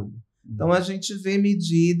diálogo. Então, a gente vê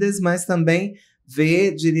medidas, mas também vê,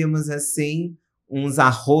 diríamos assim, uns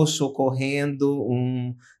arroxos ocorrendo,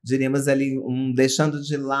 diríamos ali, deixando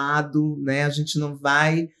de lado, né? A gente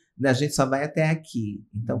só vai até aqui.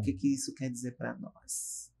 Então, o que isso quer dizer para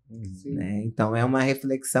nós? Né? Então, é uma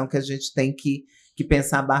reflexão que a gente tem que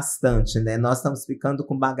pensar bastante, né? Nós estamos ficando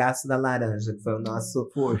com o bagaço da laranja, que foi o nosso...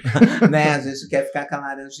 né? A gente quer ficar com a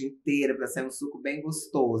laranja inteira para ser um suco bem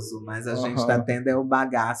gostoso, mas a gente está tendo o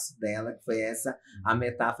bagaço dela, que foi essa a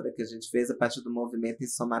metáfora que a gente fez a partir do movimento em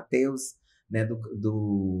São Mateus, né?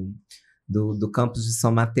 do campus de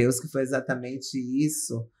São Mateus, que foi exatamente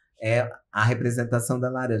isso, a representação da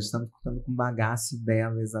laranja. Estamos ficando com o bagaço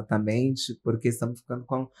dela, exatamente, porque estamos ficando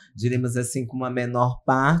com, diríamos assim, com uma menor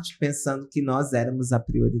parte, pensando que nós éramos a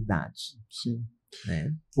prioridade. Sim.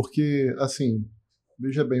 Né? Porque, assim,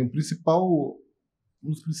 veja bem, um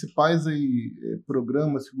dos principais aí,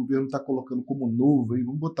 programas que o governo está colocando como novo, aí,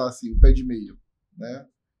 vamos botar assim, o pé de meia, né?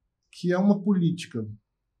 Que é uma política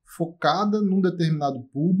focada num determinado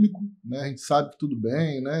público, né? A gente sabe que tudo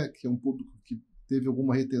bem, né? Que é um público que teve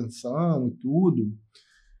alguma retenção e tudo,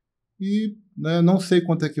 e, né, não sei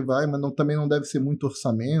quanto é que vai, mas também não deve ser muito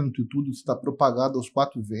orçamento, e tudo está propagado aos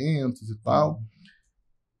quatro ventos e tal.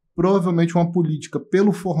 Provavelmente uma política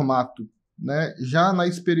pelo formato, né, já na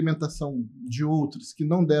experimentação de outros que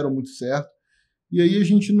não deram muito certo, e aí a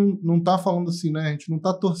gente não está falando assim, né, a gente não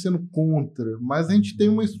está torcendo contra, mas a gente tem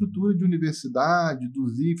uma estrutura de universidade,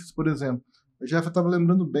 dos Ifes, por exemplo. A Jeffa estava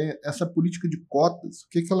lembrando bem, essa política de cotas, o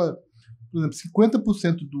que ela... Por exemplo,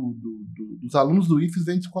 50% dos alunos do Ifes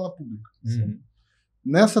vêm de escola pública.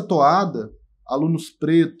 Nessa toada, alunos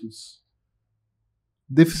pretos,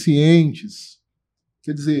 deficientes,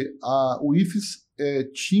 quer dizer, o Ifes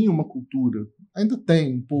tinha uma cultura, ainda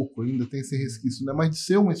tem um pouco, ainda tem esse resquício, né? Mas de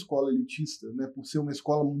ser uma escola elitista, né? Por ser uma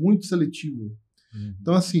escola muito seletiva.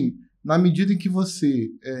 Então, assim, na medida em que você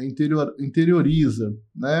interioriza,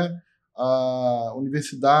 né, a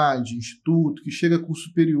universidade, instituto, que chega a curso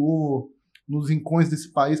superior, nos rincões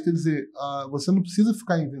desse país, quer dizer, você não precisa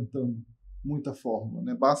ficar inventando muita fórmula,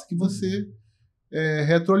 né? Basta que você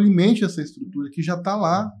retroalimente essa estrutura que já está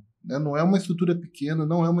lá, né? Não é uma estrutura pequena,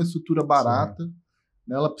 não é uma estrutura barata,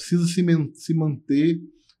 né? Ela precisa se manter,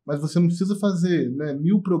 mas você não precisa fazer, né,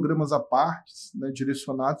 1000 programas à parte, né,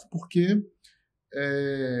 direcionados, porque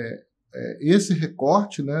esse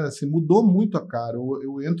recorte, né, assim, mudou muito a cara.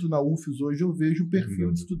 Eu entro na Ufes hoje, eu vejo o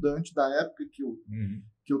perfil de estudante da época que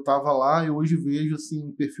eu estava lá, e hoje vejo assim,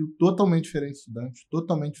 um perfil totalmente diferente de estudante,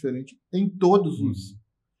 totalmente diferente em todos os...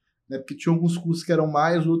 Né, porque tinha alguns cursos que eram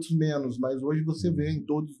mais, outros menos, mas hoje você vê em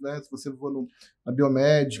todos, né, se você for na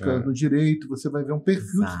biomédica, no direito, você vai ver um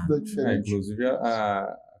perfil de estudante diferente. Inclusive,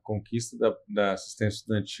 a conquista da assistência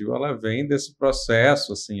estudantil, ela vem desse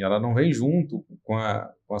processo, assim, ela não vem junto com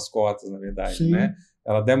as cotas, na verdade, né?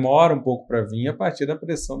 Ela demora um pouco para vir a partir da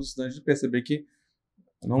pressão do estudante de perceber que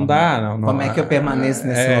não dá. Como é que eu permaneço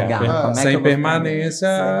nesse lugar? Sem permanência,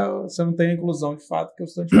 você não tem a inclusão de fato que o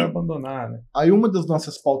estudante vai abandonar, né? Aí uma das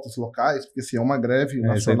nossas pautas locais, porque assim, é uma greve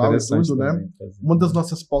nacional e tudo, né? Uma das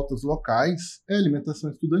nossas pautas locais é a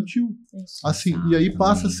alimentação estudantil. Assim, e aí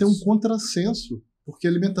passa a ser um contrassenso, porque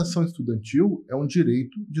a alimentação estudantil é um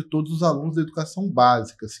direito de todos os alunos da educação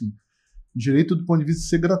básica, assim, direito do ponto de vista de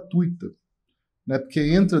ser gratuita, né? Porque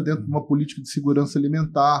entra dentro de uma política de segurança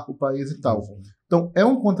alimentar para o país e tal. Então, é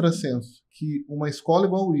um contrassenso que uma escola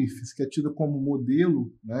igual o Ifes, que é tida como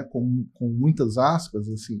modelo, né, com muitas aspas,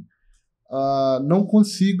 assim, não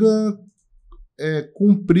consiga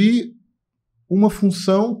cumprir uma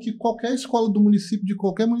função que qualquer escola do município, de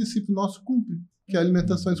qualquer município nosso, cumpre, que é a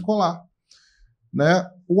alimentação escolar. Né?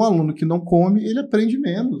 O aluno que não come, ele aprende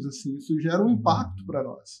menos, assim, isso gera um impacto para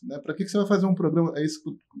nós. Né? Para que você vai fazer um programa? É isso,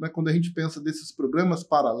 né, quando a gente pensa desses programas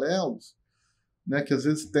paralelos, né, que às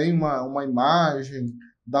vezes tem uma imagem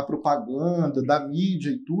da propaganda, da mídia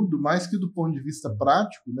e tudo, mais que do ponto de vista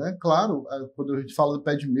prático, né? Claro, quando a gente fala do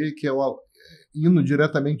PEDME, que é indo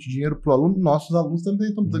diretamente dinheiro para o aluno, nossos alunos também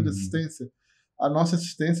estão precisando de assistência. A nossa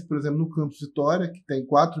assistência, por exemplo, no campus Vitória, que tem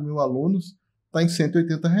 4.000 alunos, está em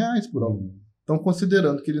R$180 por aluno. Então,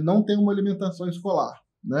 considerando que ele não tem uma alimentação escolar,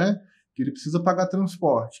 né, que ele precisa pagar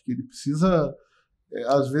transporte, que ele precisa,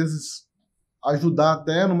 às vezes, ajudar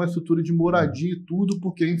até numa estrutura de moradia e tudo,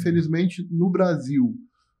 porque, infelizmente, no Brasil,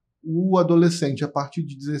 o adolescente, a partir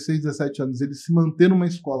de 16, 17 anos, ele se manter numa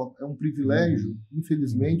escola é um privilégio,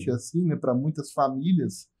 infelizmente, é assim, né, para muitas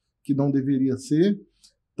famílias, que não deveria ser.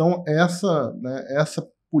 Então, essa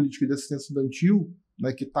política de assistência estudantil,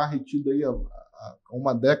 né, que está retida aí há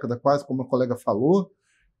uma década quase, como a colega falou,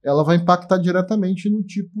 ela vai impactar diretamente no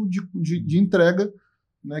tipo de entrega,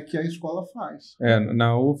 né, que a escola faz.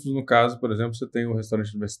 Na Ufes, no caso, por exemplo, você tem o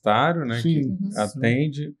restaurante universitário, né, que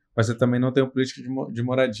atende, mas você também não tem uma política de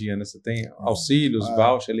moradia, né? Você tem auxílios,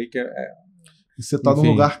 voucher ali, que e você está num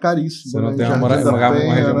lugar caríssimo. Você não né? tem uma região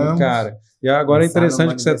muito cara. E agora é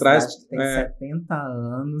interessante que você traz... Tem 70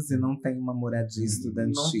 anos e não tem uma moradia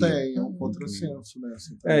estudantil. Não tem, é um contrassenso. Né?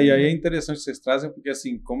 Assim, e aí é interessante que vocês trazem, porque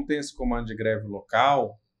assim, como tem esse comando de greve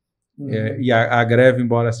local, e a greve,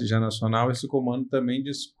 embora seja nacional, esse comando também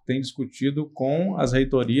tem discutido com as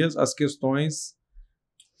reitorias as questões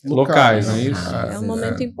locais, não é isso? É um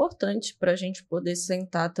momento importante para a gente poder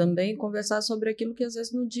sentar também e conversar sobre aquilo que às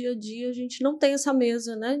vezes no dia a dia a gente não tem essa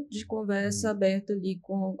mesa, né, de conversa aberta ali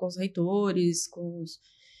com os reitores, com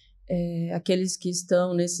aqueles que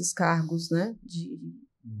estão nesses cargos, né,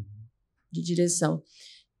 de direção.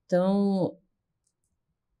 Então,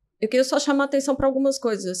 eu queria só chamar a atenção para algumas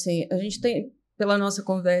coisas, assim, a gente tem, pela nossa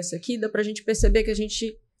conversa aqui, dá para a gente perceber que a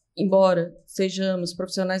gente, embora sejamos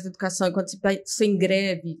profissionais da educação, enquanto se em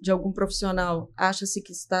greve de algum profissional, acha-se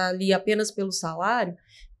que está ali apenas pelo salário,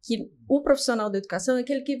 que o profissional da educação é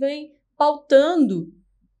aquele que vem pautando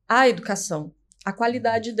a educação, a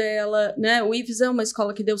qualidade dela, né? O Ifes é uma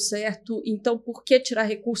escola que deu certo, então por que tirar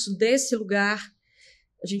recurso desse lugar?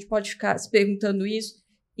 A gente pode ficar se perguntando isso.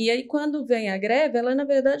 E aí, quando vem a greve, ela é, na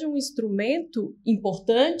verdade, um instrumento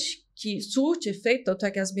importante que surte efeito, tanto é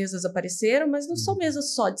que as mesas apareceram, mas não são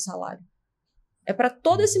mesas só de salário. É para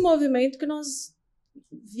todo esse movimento que nós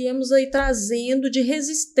viemos aí trazendo de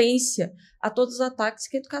resistência a todos os ataques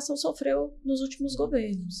que a educação sofreu nos últimos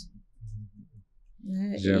governos.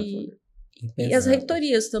 Né? E as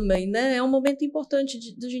reitorias também, né? É um momento importante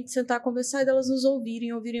de a gente sentar, conversar e delas nos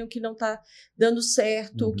ouvirem o que não está dando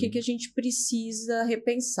certo, o que a gente precisa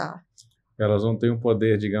repensar. Elas não têm o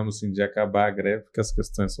poder, digamos assim, de acabar a greve, porque as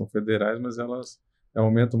questões são federais, mas elas é um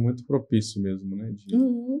momento muito propício mesmo, né?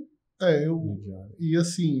 E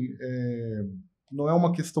assim, não é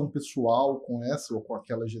uma questão pessoal com essa ou com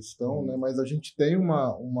aquela gestão, né? Mas a gente tem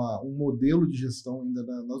um modelo de gestão ainda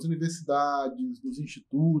nas universidades, nos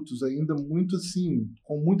institutos, ainda muito assim,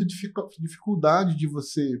 com muita dificuldade de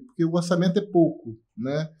você, porque o orçamento é pouco,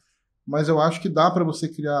 né? Mas eu acho que dá para você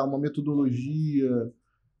criar uma metodologia,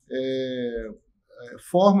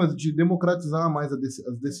 formas de democratizar mais as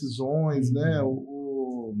decisões, né?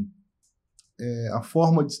 A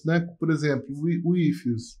forma de, né? Por exemplo, o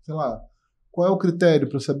Ifes, sei lá, qual é o critério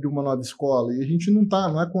para você abrir uma nova escola? E a gente não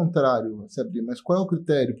é contrário a se abrir, mas qual é o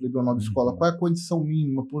critério para abrir uma nova escola? Qual é a condição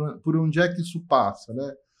mínima? Por onde é que isso passa,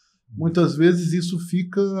 né? Muitas vezes isso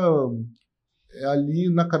fica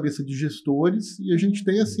ali na cabeça de gestores e a gente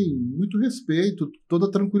tem, assim, muito respeito, toda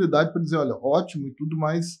a tranquilidade para dizer, olha, ótimo e tudo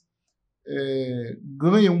mais,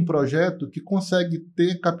 ganha um projeto que consegue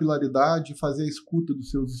ter capilaridade e fazer a escuta dos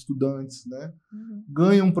seus estudantes, né?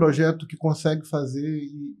 Ganha um projeto que consegue fazer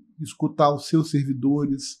e escutar os seus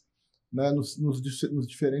servidores, né, nos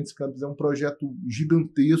diferentes campos. É um projeto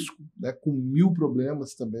gigantesco, né, com 1000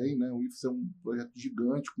 problemas também, né? O Ifes é um projeto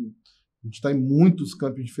gigante, a gente está em muitos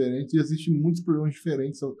campos diferentes e existem muitos problemas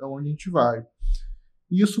diferentes aonde a gente vai.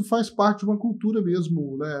 E isso faz parte de uma cultura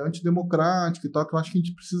mesmo, né, antidemocrática e tal, que eu acho que a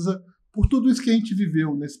gente precisa, por tudo isso que a gente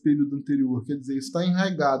viveu nesse período anterior, quer dizer, isso está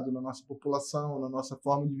enraizado na nossa população, na nossa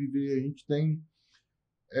forma de viver. A gente tem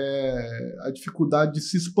a dificuldade de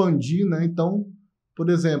se expandir, né? Então, por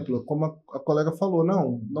exemplo, como a colega falou,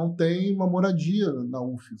 não tem uma moradia na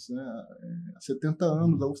Ufes, né? Há 70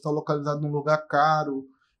 anos, a Ufes está localizada num lugar caro,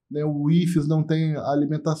 né? O Ifes não tem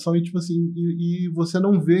alimentação e, tipo assim, e você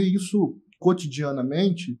não vê isso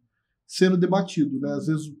cotidianamente sendo debatido, né? Às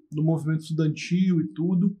vezes no movimento estudantil e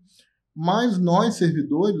tudo, mas nós,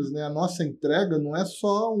 servidores, né, a nossa entrega não é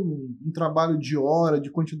só um trabalho de hora,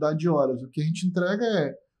 de quantidade de horas. O que a gente entrega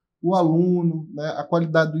é o aluno, né, a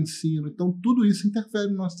qualidade do ensino. Então, tudo isso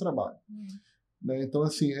interfere no nosso trabalho. Né? Então,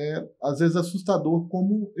 assim, às vezes assustador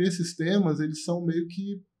como esses temas eles são meio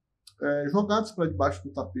que jogados para debaixo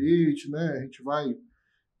do tapete, né? A gente vai...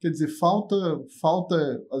 Quer dizer, falta,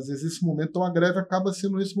 às vezes, esse momento. Então, a greve acaba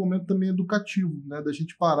sendo esse momento também educativo, né? Da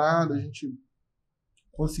gente parar, da gente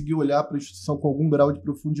conseguir olhar para a instituição com algum grau de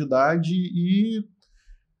profundidade e,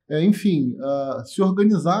 enfim, se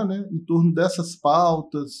organizar, né, em torno dessas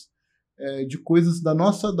pautas, de coisas da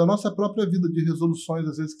nossa própria vida, de resoluções,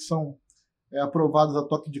 às vezes, que são aprovadas a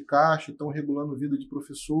toque de caixa, estão regulando a vida de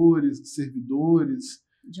professores, de servidores.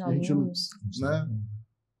 De alunos. Né,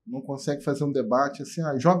 não consegue fazer um debate assim,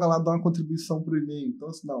 joga lá, dá uma contribuição para o e-mail. Então,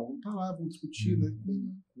 assim, não, vamos para lá, vamos discutir, né,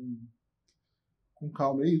 com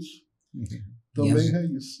calma, é isso. Também é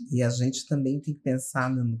isso. E a gente também tem que pensar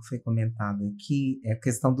no que foi comentado aqui, a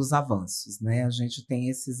questão dos avanços, né? A gente tem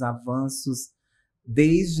esses avanços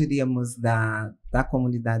desde, diríamos, da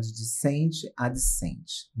comunidade discente a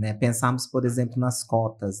discente, né? Pensarmos, por exemplo, nas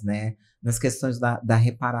cotas, né? Nas questões da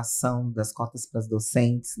reparação das cotas para as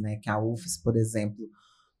docentes, né? Que a Ufes, por exemplo,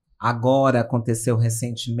 agora aconteceu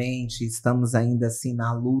recentemente, estamos ainda assim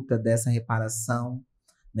na luta dessa reparação,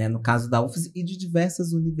 né, no caso da Ufes e de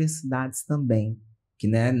diversas universidades também, que,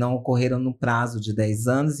 né, não ocorreram no prazo de 10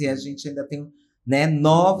 anos e a gente ainda tem, né,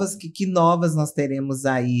 novas, que novas nós teremos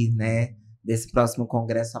aí, né, desse próximo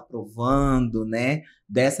congresso aprovando, né,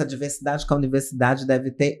 dessa diversidade que a universidade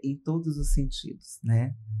deve ter em todos os sentidos,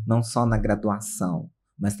 né, não só na graduação,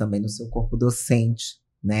 mas também no seu corpo docente,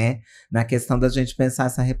 né? Na questão da gente pensar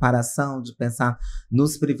essa reparação, de pensar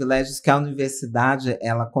nos privilégios que a universidade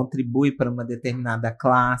ela contribui para uma determinada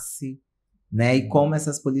classe, né? E como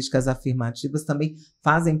essas políticas afirmativas também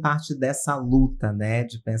fazem parte dessa luta, né?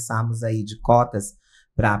 De pensarmos aí de cotas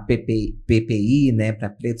para PPI, né?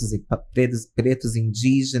 Para pretos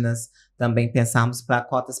indígenas, também pensarmos para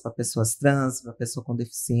cotas para pessoas trans, para pessoas com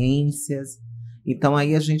deficiências. Então,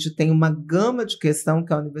 aí a gente tem uma gama de questão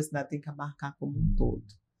que a universidade tem que abarcar como um todo.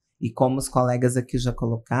 E como os colegas aqui já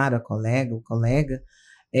colocaram, o colega,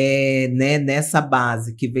 né, nessa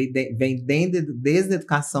base que vem desde a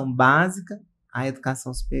educação básica à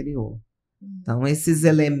educação superior. Então, esses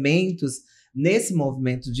elementos, nesse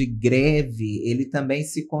movimento de greve, ele também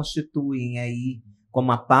se constituem aí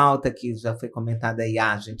como a pauta que já foi comentada aí,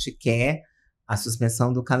 a gente quer a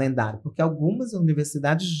suspensão do calendário, porque algumas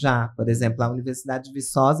universidades já, por exemplo, a Universidade de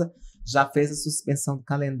Viçosa já fez a suspensão do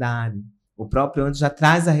calendário. O próprio onde já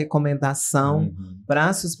traz a recomendação para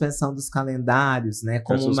a suspensão dos calendários, né?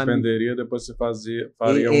 Como suspenderia, depois você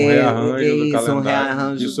faria um rearranjo do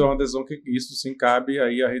calendário. Isso é uma decisão que isso sim cabe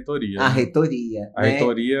aí à reitoria. A reitoria. A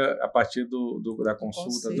reitoria, a partir da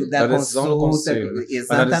consulta, da decisão do conselho. Exatamente.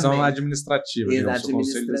 Da decisão administrativa. O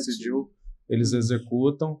conselho decidiu, eles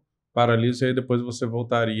executam. paralisa e aí depois você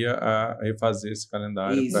voltaria a refazer esse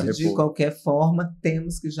calendário para repor. De qualquer forma,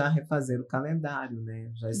 temos que já refazer o calendário,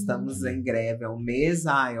 né? Já estamos em greve há um mês,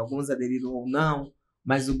 alguns aderiram ou não,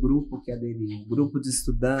 mas o grupo que aderiu, o grupo de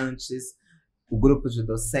estudantes, o grupo de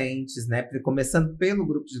docentes, né? Começando pelo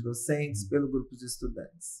grupo de docentes, pelo grupo de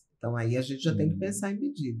estudantes. Então, aí a gente já tem que pensar em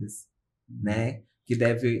medidas, né? Que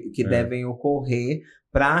devem ocorrer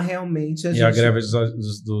para realmente a gente... E a greve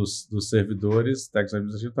dos servidores técnicos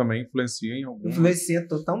administrativos também influencia em alguns... Influencia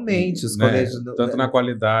totalmente os né? colégios... Tanto na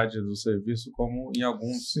qualidade do serviço, como em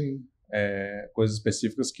alguns coisas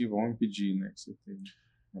específicas que vão impedir, né? Que você tenha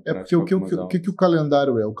porque o que o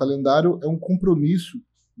calendário é? O calendário é um compromisso,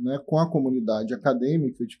 né, com a comunidade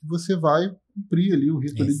acadêmica de que você vai cumprir ali o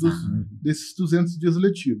rito ali desses 200 dias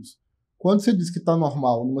letivos. Quando você diz que está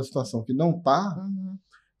normal numa situação que não está,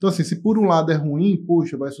 então assim, se por um lado é ruim,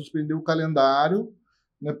 poxa, vai suspender o calendário,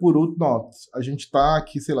 né, por outro, não, a gente está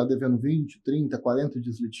aqui, sei lá, devendo 20, 30, 40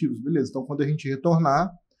 dias letivos, beleza, então quando a gente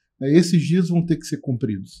retornar, né, esses dias vão ter que ser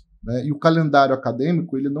cumpridos. Né, e o calendário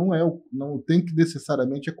acadêmico, ele não tem que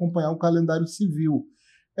necessariamente acompanhar o calendário civil.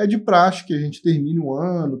 É de praxe que a gente termine o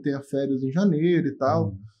ano, tenha férias em janeiro e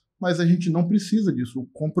tal, mas a gente não precisa disso. O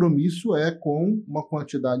compromisso é com uma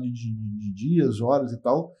quantidade de dias, horas e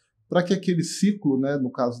tal, para que aquele ciclo, né, no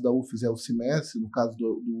caso da Ufes é o semestre, no caso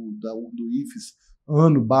do Ifes,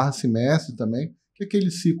 ano/semestre também, que aquele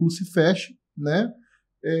ciclo se feche, né,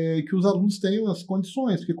 e que os alunos tenham as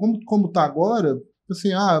condições. Porque como está agora,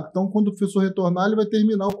 assim, então quando o professor retornar, ele vai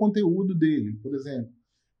terminar o conteúdo dele, por exemplo.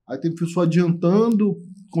 Aí tem professor adiantando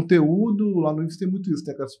conteúdo, lá no Ifes tem muito isso,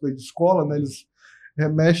 tem aquela super de escola, né, eles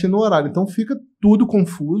remexem no horário, então fica tudo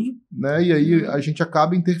confuso, né, e aí a gente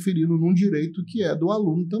acaba interferindo num direito que é do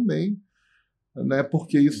aluno também, né,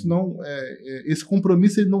 porque isso não, esse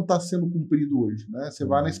compromisso ele não está sendo cumprido hoje, né, você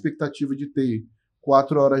vai na expectativa de ter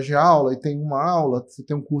 4 horas de aula e tem uma aula, você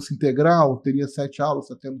tem um curso integral, teria 7 aulas,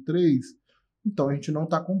 você tendo 3, então a gente não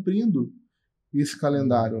está cumprindo esse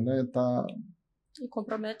calendário, né, E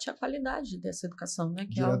compromete a qualidade dessa educação, né?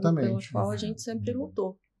 Que é algo diretamente, pelo qual a gente sempre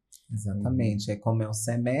lutou. Exatamente. É como é o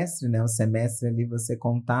semestre, né? O semestre ali você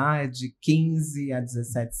contar é de 15 a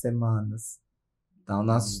 17 semanas. Então,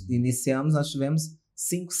 nós tivemos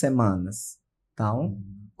 5 semanas. Então,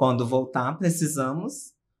 quando voltar,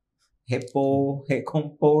 precisamos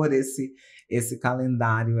recompor esse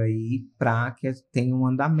calendário aí para que tenha um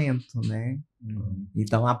andamento, né?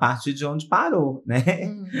 Então, a partir de onde parou, né?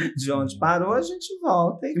 De onde parou, a gente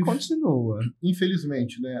volta e continua.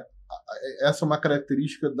 Infelizmente, né? Essa é uma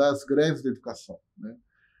característica das greves da educação, né?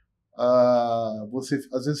 Você,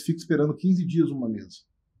 às vezes, fica esperando 15 dias uma mesa.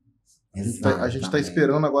 A gente está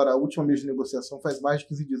esperando agora, a última mesa de negociação faz mais de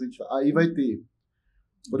 15 dias. Aí vai ter,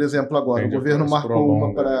 por exemplo, agora, o governo marcou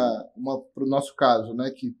uma para o nosso caso,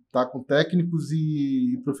 né, que está com técnicos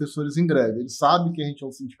e professores em greve. Ele sabe que a gente é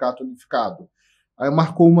um sindicato unificado. Aí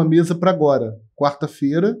marcou uma mesa para agora,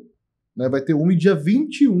 quarta-feira, né, vai ter uma, e dia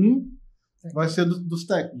 21 vai ser dos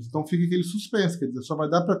técnicos. Então fica aquele suspense, quer dizer, só vai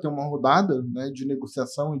dar para ter uma rodada, né, de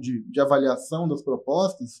negociação e de avaliação das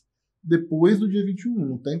propostas depois do dia 21.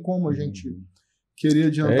 Não tem como a gente querer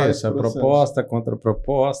adiantar esse processo. Proposta,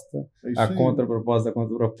 contra-proposta, a contra-proposta da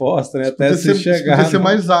contra-proposta, né, até se chegar... Podia ser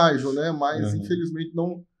mais ágil, né, mas infelizmente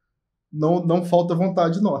não falta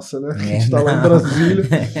vontade nossa, né? A gente está lá em Brasília,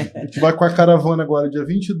 a gente vai com a caravana agora, dia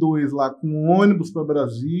 22, lá com um ônibus para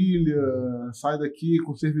Brasília, sai daqui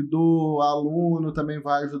com o servidor, aluno também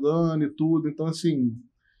vai ajudando e tudo. Então, assim,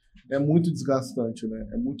 é muito desgastante, né?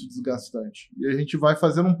 É muito desgastante. E a gente vai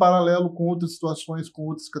fazendo um paralelo com outras situações, com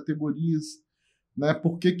outras categorias, né?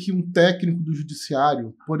 Por que um técnico do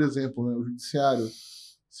judiciário, por exemplo, né, o judiciário,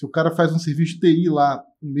 se o cara faz um serviço de TI lá,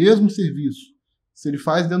 o mesmo serviço, se ele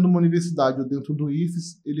faz dentro de uma universidade ou dentro do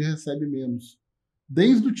Ifes, ele recebe menos.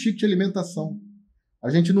 Desde o ticket de alimentação. A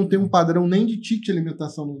gente não tem um padrão nem de ticket de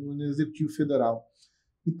alimentação no Executivo Federal.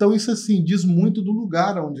 Então, isso assim, diz muito do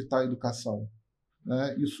lugar onde está a educação.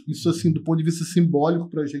 Né? Isso, assim, do ponto de vista simbólico,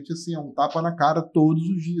 para a gente, assim, é um tapa na cara todos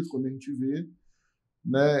os dias, quando a gente vê.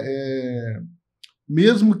 Né?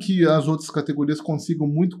 Mesmo que as outras categorias consigam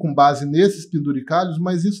muito com base nesses penduricalhos,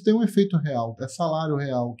 mas isso tem um efeito real. É salário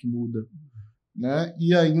real que muda. Né?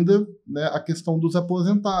 E ainda, né, a questão dos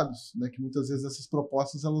aposentados, né, que muitas vezes essas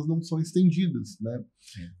propostas elas não são estendidas, né?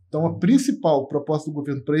 Então a principal proposta do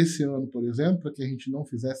governo para esse ano, por exemplo, para que a gente não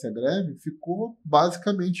fizesse a greve, ficou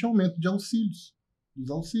basicamente aumento de auxílios, dos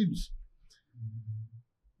auxílios,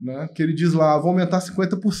 né? Que ele diz lá, vou aumentar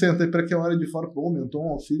 50%, aí para quem olha de fora, pô, aumentou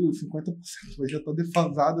um auxílio 50%, mas já está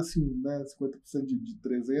defasado assim, né, 50% de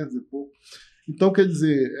 300 e pouco. Então, quer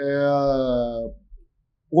dizer,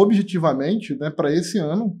 objetivamente, né, para esse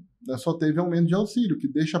ano, né, só teve aumento de auxílio, que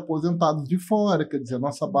deixa aposentados de fora, quer dizer, a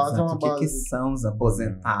nossa base é uma base... O que são os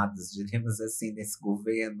aposentados, diríamos assim, nesse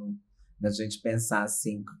governo, da gente pensar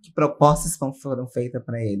assim, que propostas foram feitas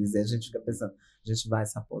para eles, e a gente fica pensando, a gente vai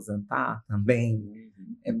se aposentar também,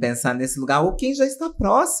 pensar nesse lugar, ou quem já está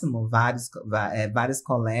próximo, vários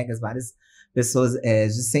colegas, várias pessoas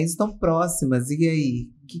discentes estão próximas, e aí,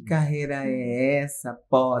 que carreira é essa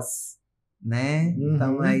pós, né?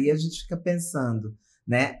 Então aí a gente fica pensando,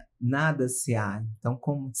 né? Nada se há, então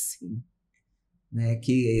como assim? Né?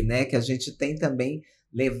 Que a gente tem também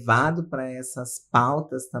levado para essas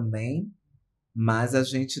pautas também, mas a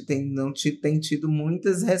gente não tem tido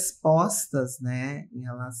muitas respostas, né, em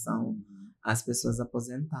relação às pessoas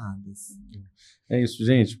aposentadas. É isso,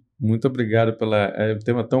 gente. Muito obrigado é um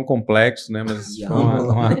tema tão complexo, né? Mas foi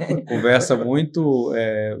uma conversa muito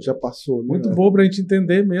já passou, né? Muito boa para a gente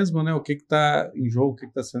entender mesmo, né? O que está em jogo, o que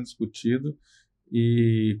está sendo discutido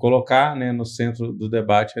e colocar, né, no centro do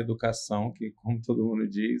debate a educação, que, como todo mundo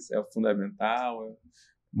diz, é o fundamental, é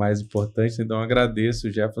mais importante. Então, agradeço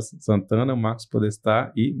o Jeffa Santana, o Marcos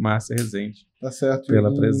Podestá e Márcia Rezende. Tá certo.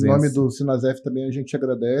 Pela presença. Em nome do Sinasefe também a gente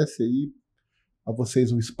agradece aí a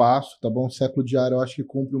vocês o espaço, tá bom? O Século Diário eu acho que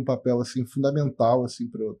cumpre um papel assim fundamental assim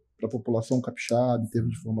para a população capixaba, em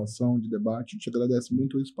termos de formação, de debate. A gente agradece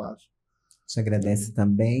muito o espaço. A gente agradece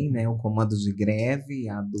também, né, o comando de greve e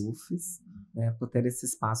a Adufes, né, por ter esse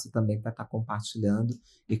espaço também para estar compartilhando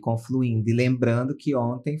e confluindo. E lembrando que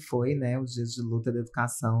ontem foi, né, os dias de luta da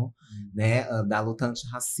educação, né, da luta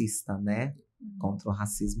antirracista, né, contra o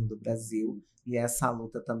racismo do Brasil. E essa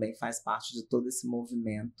luta também faz parte de todo esse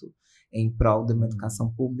movimento em prol de uma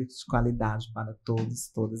educação pública de qualidade para todos,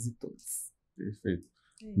 todas e todos. Perfeito.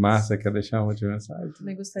 Márcia, quer deixar uma última mensagem? Eu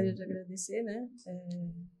também gostaria de agradecer, né,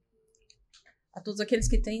 a todos aqueles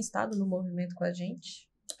que têm estado no movimento com a gente.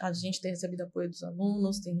 A gente tem recebido apoio dos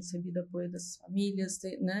alunos, tem recebido apoio das famílias,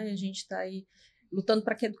 né? A gente está aí lutando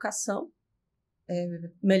para que a educação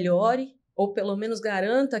melhore, ou pelo menos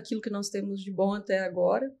garanta aquilo que nós temos de bom até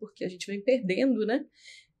agora, porque a gente vem perdendo, né?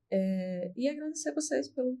 E agradecer a vocês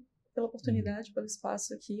pela oportunidade, pelo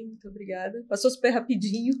espaço aqui. Muito obrigada. Passou super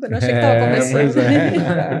rapidinho, eu não achei que estava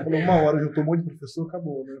começando. Por uma hora, já tomou de professor,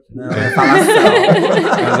 acabou, né? Não, falação.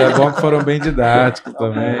 Mas é bom que foram bem didáticos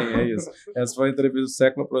também, é isso. Essa foi a entrevista do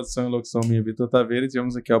Século, produção e locução minha, Vitor Taveira, e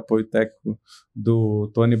tivemos aqui o apoio técnico do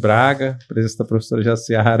Tony Braga, presença da professora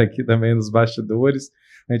Jaciara aqui também nos bastidores.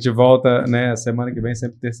 A gente volta, né, semana que vem,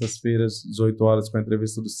 sempre terças-feiras, 18 horas, com a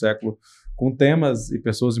entrevista do Século, com temas e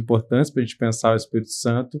pessoas importantes para a gente pensar o Espírito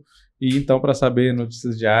Santo. E então, para saber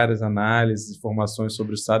notícias diárias, análises, informações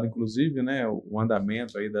sobre o Estado, inclusive, né, o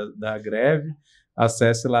andamento aí da greve,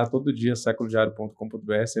 acesse lá todo dia,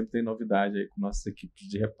 séculodiario.com.br, sempre tem novidade aí com nossas equipes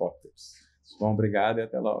de repórteres. Bom, obrigado e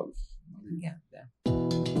até logo. Obrigada.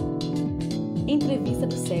 Entrevista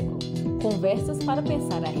do Século. Conversas para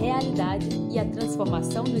pensar a realidade e a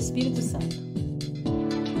transformação do Espírito Santo.